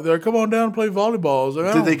a volley. They're like, come on down and play volleyball. I was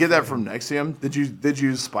like, Did they get that from NXIVM? Did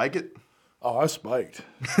you spike it? Oh, I spiked.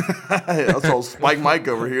 That's all Spike Mike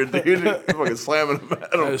over here, dude. Fucking slamming him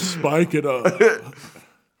at I him. spike it up.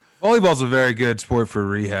 Volleyball's a very good sport for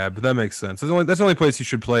rehab, but that makes sense. That's the only place you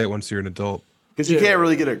should play it once you're an adult. Because you Yeah. can't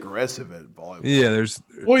really get aggressive at volleyball. Yeah, there's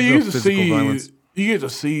Well, you no get to physical see violence. you get to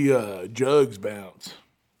see jugs bounce.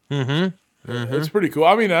 Mm-hmm. It's pretty cool.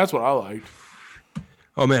 I mean, that's what I liked.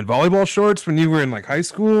 Oh man, volleyball shorts when you were in like high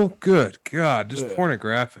school? Good God, just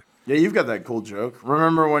pornographic. Yeah, you've got that cool joke.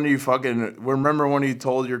 Remember when you told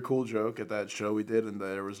your cool joke at that show we did and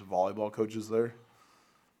there was volleyball coaches there?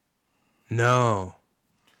 No.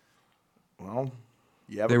 Well,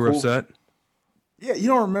 you have They a were cool- upset? Yeah, you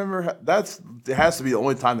don't remember. It has to be the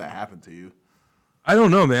only time that happened to you. I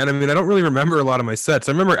don't know, man. I mean, I don't really remember a lot of my sets.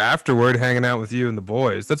 I remember afterward hanging out with you and the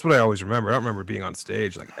boys. That's what I always remember. I don't remember being on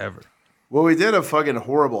stage like ever. Well, we did a fucking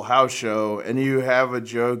horrible house show, and you have a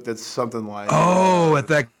joke that's something like, Oh, at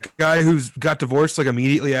that guy who's got divorced like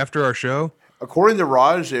immediately after our show? according to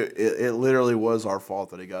Raj, it literally was our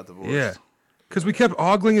fault that he got divorced. Yeah. Because we kept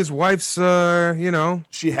ogling his wife's, She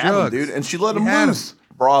had drugs. him, dude, and she let him had loose.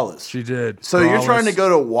 Braless. She did. So you're trying to Braless. go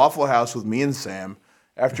to Waffle House with me and Sam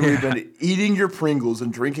after we've been eating your Pringles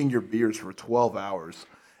and drinking your beers for 12 hours.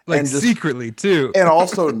 Like and just- secretly, too. And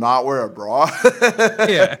also not wear a bra.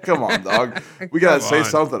 Yeah. Come on, dog. We got to Come say on.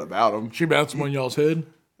 something about him. She bounced him on y'all's head.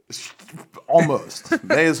 Almost.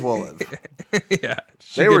 May as well have. Yeah.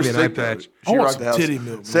 She They gave were me an eye sick. Though. patch. She I want rocked some the house. titty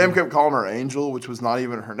milk, Sam man. kept calling her Angel, which was not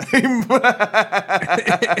even her name.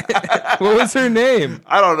 What was her name?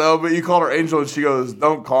 I don't know, but you called her Angel, and she goes,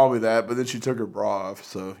 "Don't call me that." But then she took her bra off,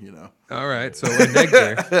 so you know. All right. So we're neg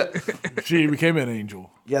there. She became an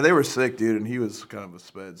angel. Yeah, they were sick, dude, and he was kind of a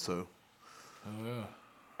sped. So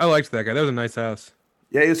I liked that guy. That was a nice house.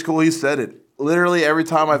 yeah, he was cool. He said it literally every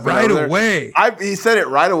time I've been Right over there. away. He said it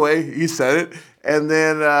right away. He said it. And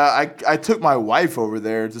then I took my wife over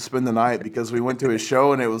there to spend the night because we went to his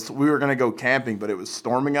show and we were gonna go camping, but it was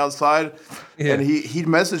storming outside. Yeah. And he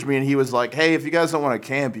messaged me and he was like, "Hey, if you guys don't want to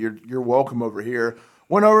camp, you're welcome over here."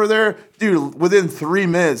 Went over there, dude. Within 3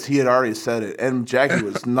 minutes, he had already said it, and Jackie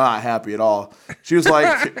was not happy at all. She was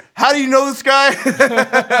like, "How do you know this guy?" And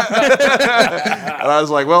I was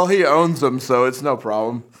like, "Well, he owns them, so it's no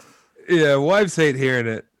problem." Yeah, wives hate hearing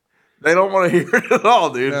it. They don't want to hear it at all,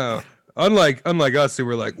 dude. No. Unlike us who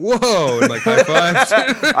were like, whoa, and like high fives.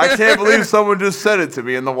 I can't believe someone just said it to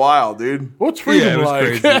me in the wild, dude. What's Yeah, freedom it was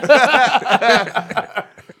like? crazy.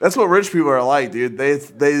 That's what rich people are like, dude. They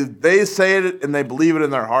say it and they believe it in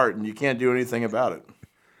their heart, and you can't do anything about it.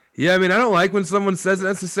 Yeah, I mean, I don't like when someone says it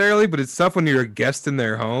necessarily, but it's tough when you're a guest in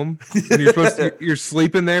their home. And you're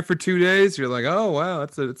sleeping there for 2 days. You're like, oh wow,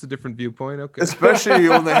 it's a different viewpoint. Okay. Especially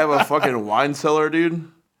when they have a fucking wine cellar,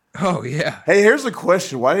 dude. Oh yeah, Hey, here's a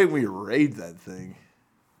question: why didn't we raid that thing?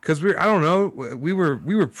 because I don't know, we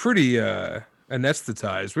were pretty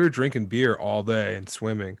anesthetized. We were drinking beer all day and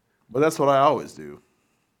swimming. But that's what I always do.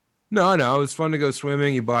 No, it was fun to go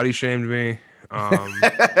swimming. You body shamed me.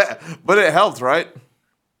 But it helped, right?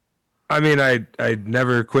 I mean, I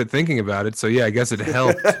never quit thinking about it, so yeah, I guess it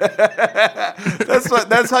helped.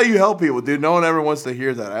 That's how you help people, dude. No one ever wants to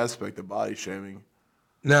hear that aspect of body shaming.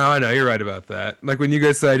 No, I know you're right about that. Like when you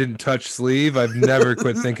guys said I didn't touch sleeve, I've never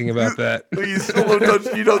quit thinking about that. But you still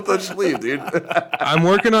don't touch sleeve, dude. I'm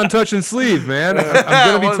working on touching sleeve, man. I'm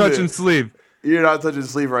gonna be One touching day. sleeve. You're not touching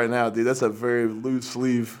sleeve right now, dude. That's a very loose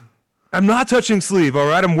sleeve. I'm not touching sleeve. All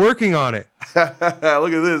right, I'm working on it.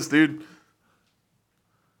 Look at this, dude.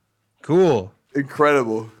 Cool.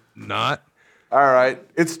 Incredible. Not. All right,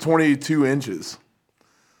 it's 22 inches.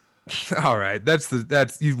 All right. That's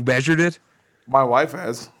you've measured it. My wife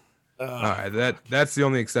has. All right. That's the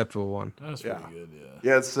only acceptable one. That's Yeah. pretty good, yeah.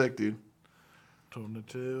 Yeah, it's sick, dude.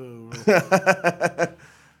 22.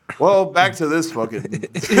 Well, back to this fucking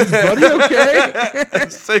Buddy, okay?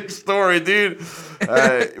 sick story, dude.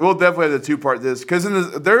 We'll definitely have to two-part this because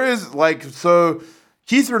there is like so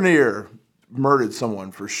Keith Raniere murdered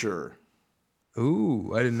someone for sure.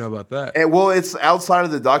 Ooh, I didn't know about that. And well, it's outside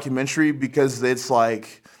of the documentary because it's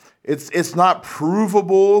like it's not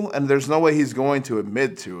provable and there's no way he's going to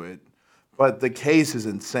admit to it. but the case is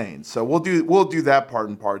insane. So we'll do that part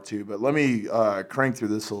in part 2. But let me crank through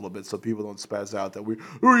this a little bit so people don't spaz out that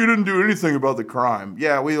you didn't do anything about the crime.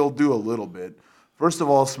 Yeah, we'll do a little bit. First of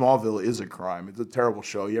all, Smallville is a crime. It's a terrible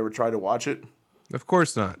show. You ever tried to watch it? Of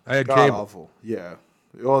course not. I had God cable. awful. Yeah.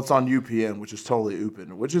 Well, it's on UPN, which is totally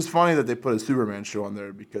open. Which is funny that they put a Superman show on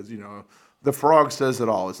there because, the frog says it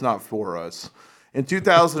all. It's not for us. In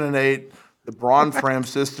 2008, the Braun-Fram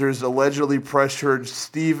sisters allegedly pressured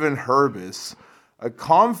Stephen Herbis, a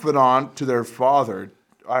confidant to their father.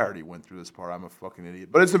 I already went through this part. I'm a fucking idiot.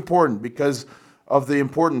 But it's important because of the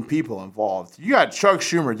important people involved. You got Chuck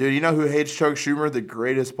Schumer, dude. You know who hates Chuck Schumer? The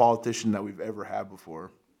greatest politician that we've ever had before.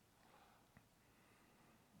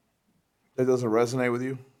 That doesn't resonate with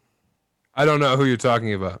you? I don't know who you're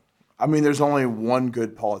talking about. I mean, there's only one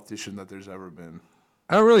good politician that there's ever been.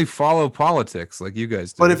 I don't really follow politics like you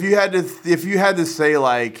guys do. But if you had to say,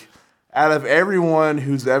 like, out of everyone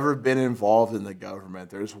who's ever been involved in the government,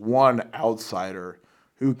 there's one outsider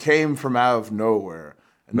who came from out of nowhere.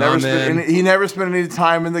 He never spent any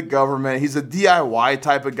time in the government. He's a DIY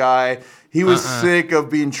type of guy. He was sick of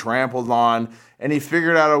being trampled on, and he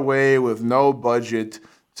figured out a way with no budget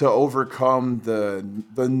to overcome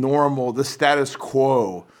the status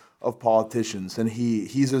quo of politicians. And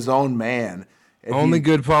he's his own man. Only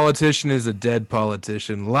good politician is a dead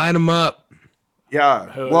politician. Line him up.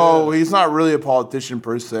 Yeah. Well, he's not really a politician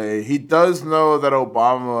per se. He does know that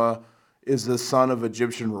Obama is the son of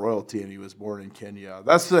Egyptian royalty and he was born in Kenya.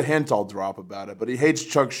 That's the hint I'll drop about it. But he hates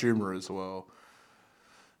Chuck Schumer as well.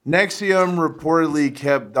 NXIVM reportedly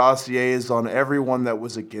kept dossiers on everyone that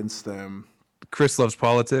was against them. Chris loves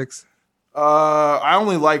politics. I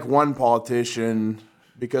only like one politician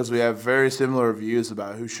because we have very similar views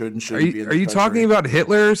about who should and shouldn't be in the country. Are you talking about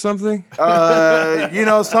Hitler or something?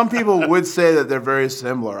 Some people would say that they're very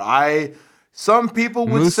similar. Some people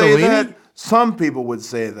would Mussolini? say that. Some people would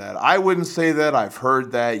say that. I wouldn't say that. I've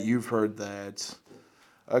heard that. You've heard that.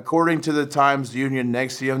 According to the Times Union,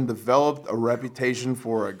 NXIVM developed a reputation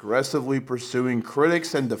for aggressively pursuing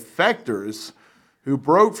critics and defectors who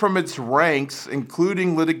broke from its ranks,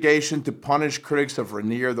 including litigation to punish critics of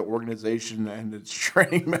Rainier, the organization, and its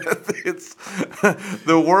training methods.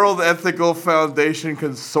 The World Ethical Foundation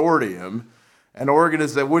Consortium, an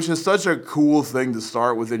organization, which is such a cool thing to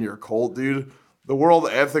start within your cult, dude. The World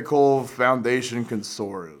Ethical Foundation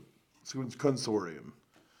Consortium.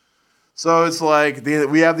 So it's like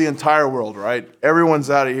we have the entire world, right?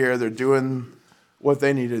 Everyone's out of here. They're doing what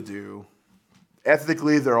they need to do.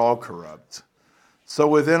 Ethically, they're all corrupt. So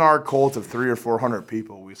within our cult of 300 or 400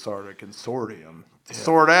 people, we started a consortium to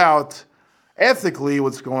sort out ethically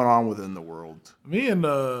what's going on within the world. Me and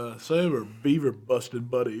Sam are beaver busting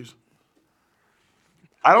buddies.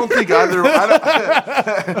 I don't think either.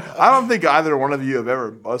 I don't think either one of you have ever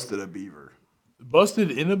busted a beaver.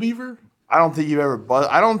 Busted in a beaver? I don't think you've ever.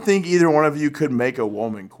 I don't think either one of you could make a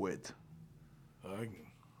woman quit.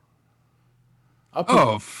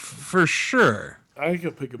 For sure. I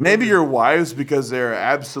could pick a Maybe your wives because they're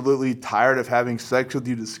absolutely tired of having sex with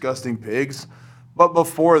you disgusting pigs. But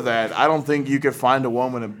before that, I don't think you could find a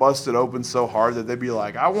woman and bust it open so hard that they'd be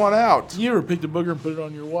like, I want out. You ever picked a booger and put it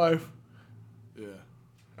on your wife? Yeah.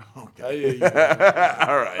 Okay.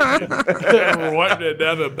 All right. We're wiping it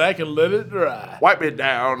down the back and let it dry. Wipe it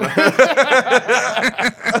down.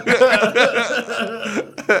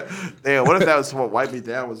 Damn, what if that was what Wipe Me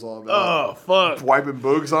Down was all about? Oh, fuck. Wiping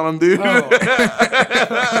boogs on them, dude.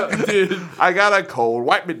 Oh. Dude. I got a cold.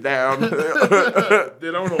 Wipe me down. Dude,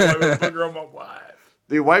 I want to wipe a booger on my wife.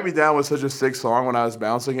 Dude, Wipe Me Down was such a sick song when I was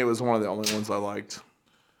bouncing. It was one of the only ones I liked.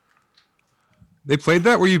 They played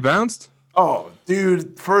that where you bounced? Oh,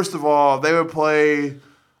 dude, first of all, they would play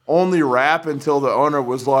only rap until the owner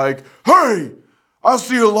was like, hey, I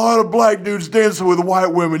see a lot of black dudes dancing with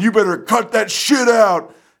white women. You better cut that shit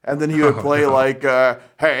out. And then he would play like,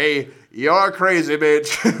 hey, you're crazy, bitch.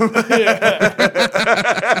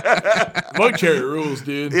 Buckcherry rules,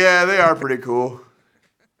 dude. Yeah, they are pretty cool.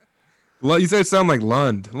 Well, you said it sound like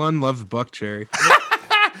Lund. Lund loves Buckcherry.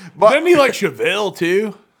 Didn't he like Chevelle,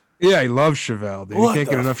 too? Yeah, he loves Chevelle, dude. What you can't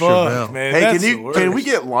get the enough fuck, Chevelle. Man, hey, can we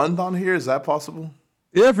get Lund on here? Is that possible?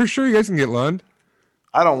 Yeah, for sure. You guys can get Lund.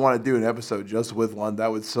 I don't want to do an episode just with Lund.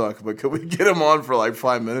 That would suck. But could we get him on for like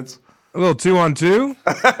 5 minutes? A little 2-on-2?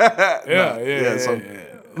 Yeah.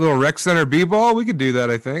 A little rec center b-ball? We could do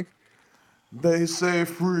that, I think. They say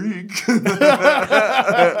freak.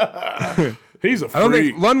 He's a freak. I don't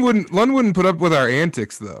think Lund wouldn't put up with our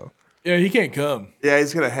antics, though. Yeah, he can't come. Yeah,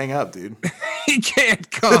 he's gonna hang up, dude. He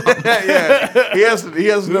can't come. Yeah, he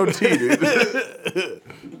has no tea, dude.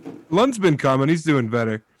 Lund's been coming. He's doing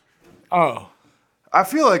better. Oh. I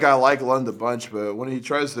feel like I like Lund a bunch, but when he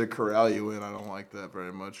tries to corral you in, I don't like that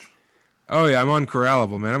very much. Oh yeah, I'm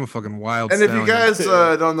uncorrallable, man. I'm a fucking wild. And if you stallion.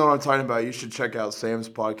 guys don't know what I'm talking about, you should check out Sam's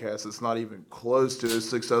podcast. It's not even close to as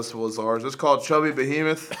successful as ours. It's called Chubby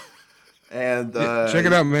Behemoth. And check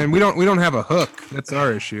it out, man. We don't have a hook. That's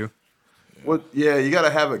our issue. What? Yeah, you got to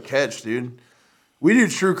have a catch, dude. We do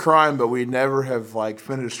true crime, but we never have like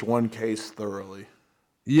finished one case thoroughly.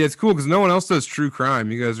 Yeah, it's cool because no one else does true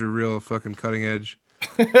crime. You guys are real fucking cutting edge.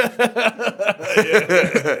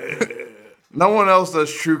 No one else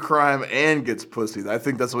does true crime and gets pussy. I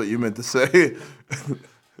think that's what you meant to say.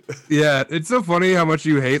 Yeah, it's so funny how much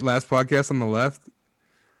you hate Last Podcast on the Left.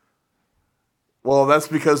 Well, that's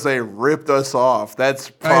because they ripped us off. That's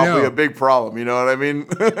probably a big problem. You know what I mean?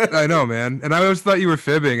 I know, man. And I always thought you were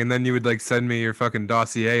fibbing, and then you would like send me your fucking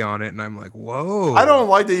dossier on it, and I'm like, whoa. I don't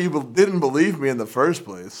like that you didn't believe me in the first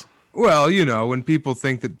place. Well, you know, when people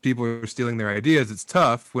think that people are stealing their ideas, it's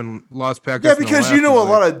tough. When Lost Podcast. Yeah, because you know a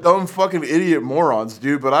lot of dumb fucking idiot morons,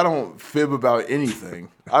 dude. But I don't fib about anything.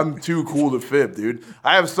 I'm too cool to fib, dude.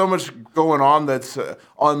 I have so much going on that's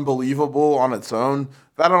unbelievable on its own.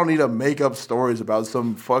 I don't need to make up stories about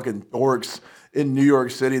some fucking dorks in New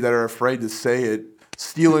York City that are afraid to say it,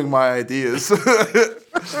 stealing my ideas.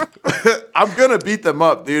 I'm gonna beat them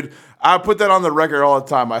up, dude. I put that on the record all the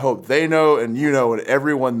time. I hope they know and you know and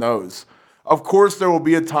everyone knows. Of course, there will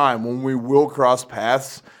be a time when we will cross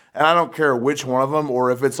paths, and I don't care which one of them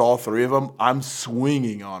or if it's all three of them, I'm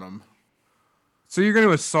swinging on them. So you're going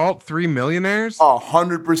to assault 3 millionaires?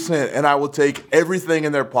 100%, and I will take everything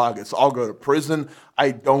in their pockets. I'll go to prison.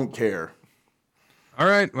 I don't care. All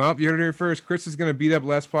right. Well, you heard it here first. Chris is going to beat up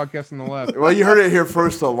Last Podcast on the Left. Well, you heard it here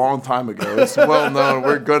first a long time ago. It's well known.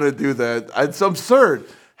 We're going to do that. It's absurd.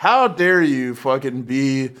 How dare you fucking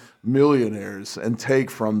be millionaires and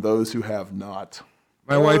take from those who have not?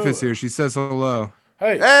 My wife is here. She says hello.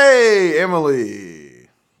 Hey, Emily.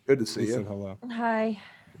 Good to see She you. said hello. Hi.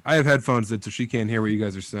 I have headphones in, so she can't hear what you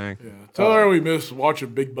guys are saying. Yeah. Tell her we miss watching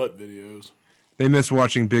big butt videos. They miss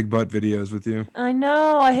watching big butt videos with you. I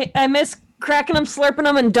know. I miss cracking them, slurping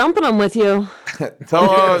them, and dumping them with you.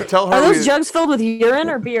 Tell her. Are those jugs filled with urine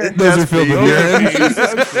or beer? Those are filled with urine.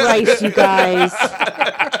 Jesus Christ, you guys.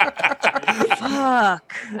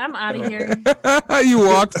 Fuck. I'm out of here. You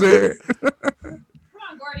walked there. Come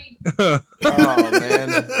on, Gordy. Oh,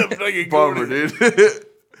 man. Bummer, dude.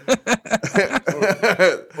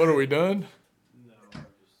 What are we done?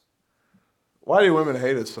 Why do women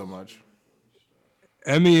hate us so much?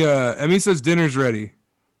 Emmy says dinner's ready.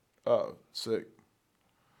 Oh, sick.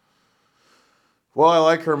 Well, I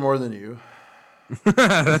like her more than you.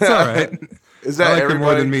 That's all right. Is that I like her everybody?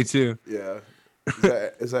 more than me too. Yeah.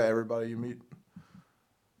 Is that everybody you meet?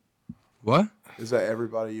 What? Is that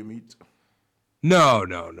everybody you meet? No.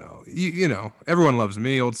 You know, everyone loves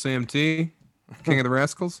me, old Sam T, King of the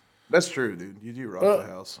Rascals. That's true, dude. You do rock the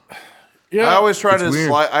house. Yeah. I always try It's to weird.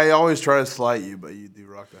 I always try to slight you, but you do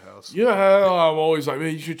rock the house. You know how I'm always like,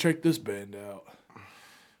 man, you should check this band out.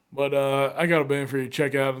 But I got a band for you to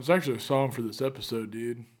check out. It's actually a song for this episode,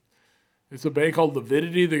 dude. It's a band called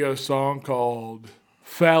Lividity. They got a song called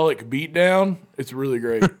Phallic Beatdown. It's really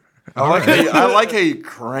great. I like how you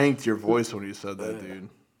cranked your voice when you said that, dude.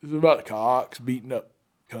 It's about cocks beating up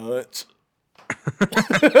cunts.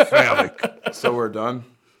 Phallic. So we're done.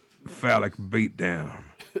 Phallic beatdown.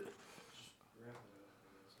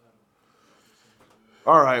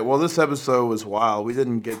 All right. Well, this episode was wild. We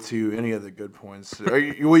didn't get to any of the good points.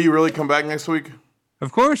 Will you really come back next week?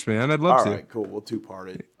 Of course, man. I'd love All to. right. Cool. We'll two-part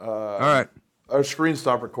it. All right. Our screen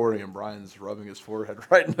stopped recording, and Brian's rubbing his forehead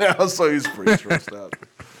right now, so he's pretty stressed out.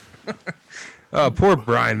 Oh, poor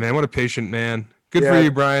Brian, man. What a patient man. Good Yeah, for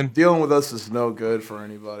you, Brian. Dealing with us is no good for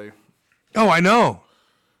anybody. Oh, I know.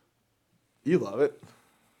 You love it.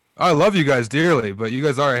 I love you guys dearly, but you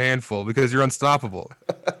guys are a handful because you're unstoppable.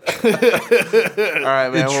 All right,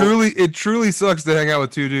 man. It truly sucks to hang out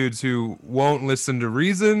with two dudes who won't listen to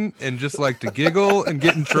reason and just like to giggle and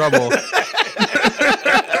get in trouble.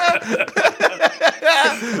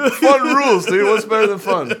 Fun rules, dude. What's better than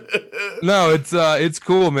fun? No, it's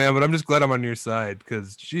cool, man. But I'm just glad I'm on your side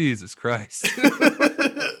because Jesus Christ.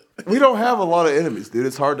 We don't have a lot of enemies, dude.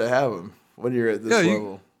 It's hard to have them when you're at this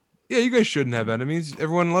level. Yeah, you guys shouldn't have enemies.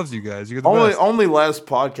 Everyone loves you guys. You're the best. Only Last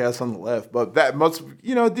Podcast on the Left, but that must,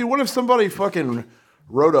 dude. What if somebody fucking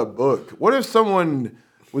wrote a book? What if someone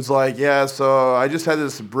was like, yeah, so I just had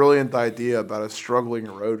this brilliant idea about a struggling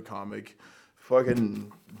road comic, fucking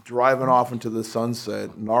driving off into the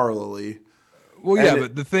sunset gnarlily. Well, yeah,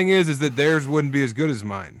 but the thing is that theirs wouldn't be as good as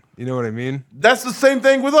mine. You know what I mean? That's the same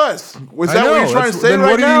thing with us. Was I that know. what you're trying to say then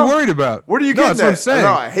right what now? are you worried about? What are you No, getting that's what I'm at? saying.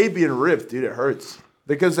 No, I hate being ripped, dude. It hurts.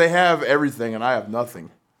 Because they have everything and I have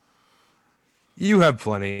nothing. You have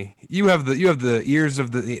plenty. You have the ears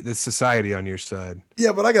of the society on your side.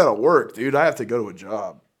 Yeah, but I gotta work, dude. I have to go to a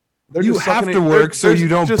job. You have to work so you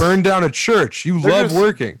don't burn down a church. You love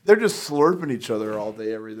working. They're just slurping each other all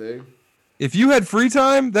day, every day. If you had free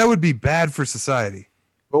time, that would be bad for society.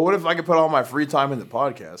 But what if I could put all my free time into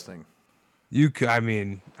podcasting?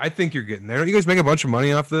 I think you're getting there. Don't you guys make a bunch of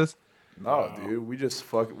money off this? No, dude. We just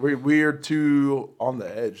we're too on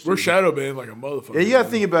the edge. Dude. We're shadow banned like a motherfucker. Yeah, you gotta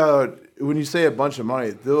think about when you say a bunch of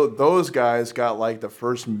money. Those guys got like the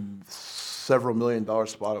first several $1 million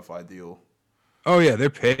Spotify deal. Oh yeah,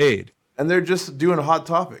 they're paid. And they're just doing a hot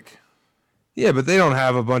topic. Yeah, but they don't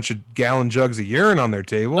have a bunch of gallon jugs of urine on their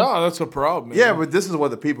table. No, that's a problem. Man. Yeah, but this is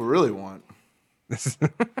what the people really want. Hey,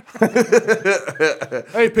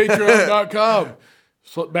 patreon.com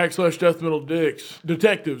 /death metal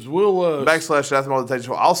detectives. We'll /death metal detectives.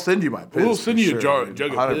 I'll send you my piss. We'll send you a jug of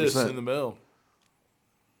 100%. piss in the mail.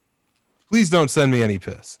 Please don't send me any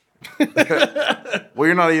piss. Well,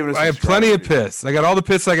 you're not even. I have plenty of piss. I got all the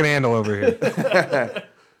piss I can handle over here.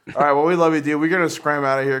 All right, well, we love you, dude. We're gonna scram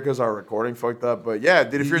out of here because our recording fucked up. But yeah,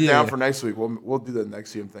 dude, if you're down for next week, we'll do the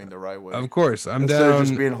NXIVM thing the right way. Of course, I'm Instead down. of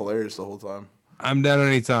just being hilarious the whole time. I'm down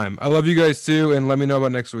anytime. I love you guys too, and let me know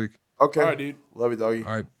about next week. Okay. All right, dude. Love you, doggy.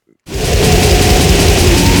 All right.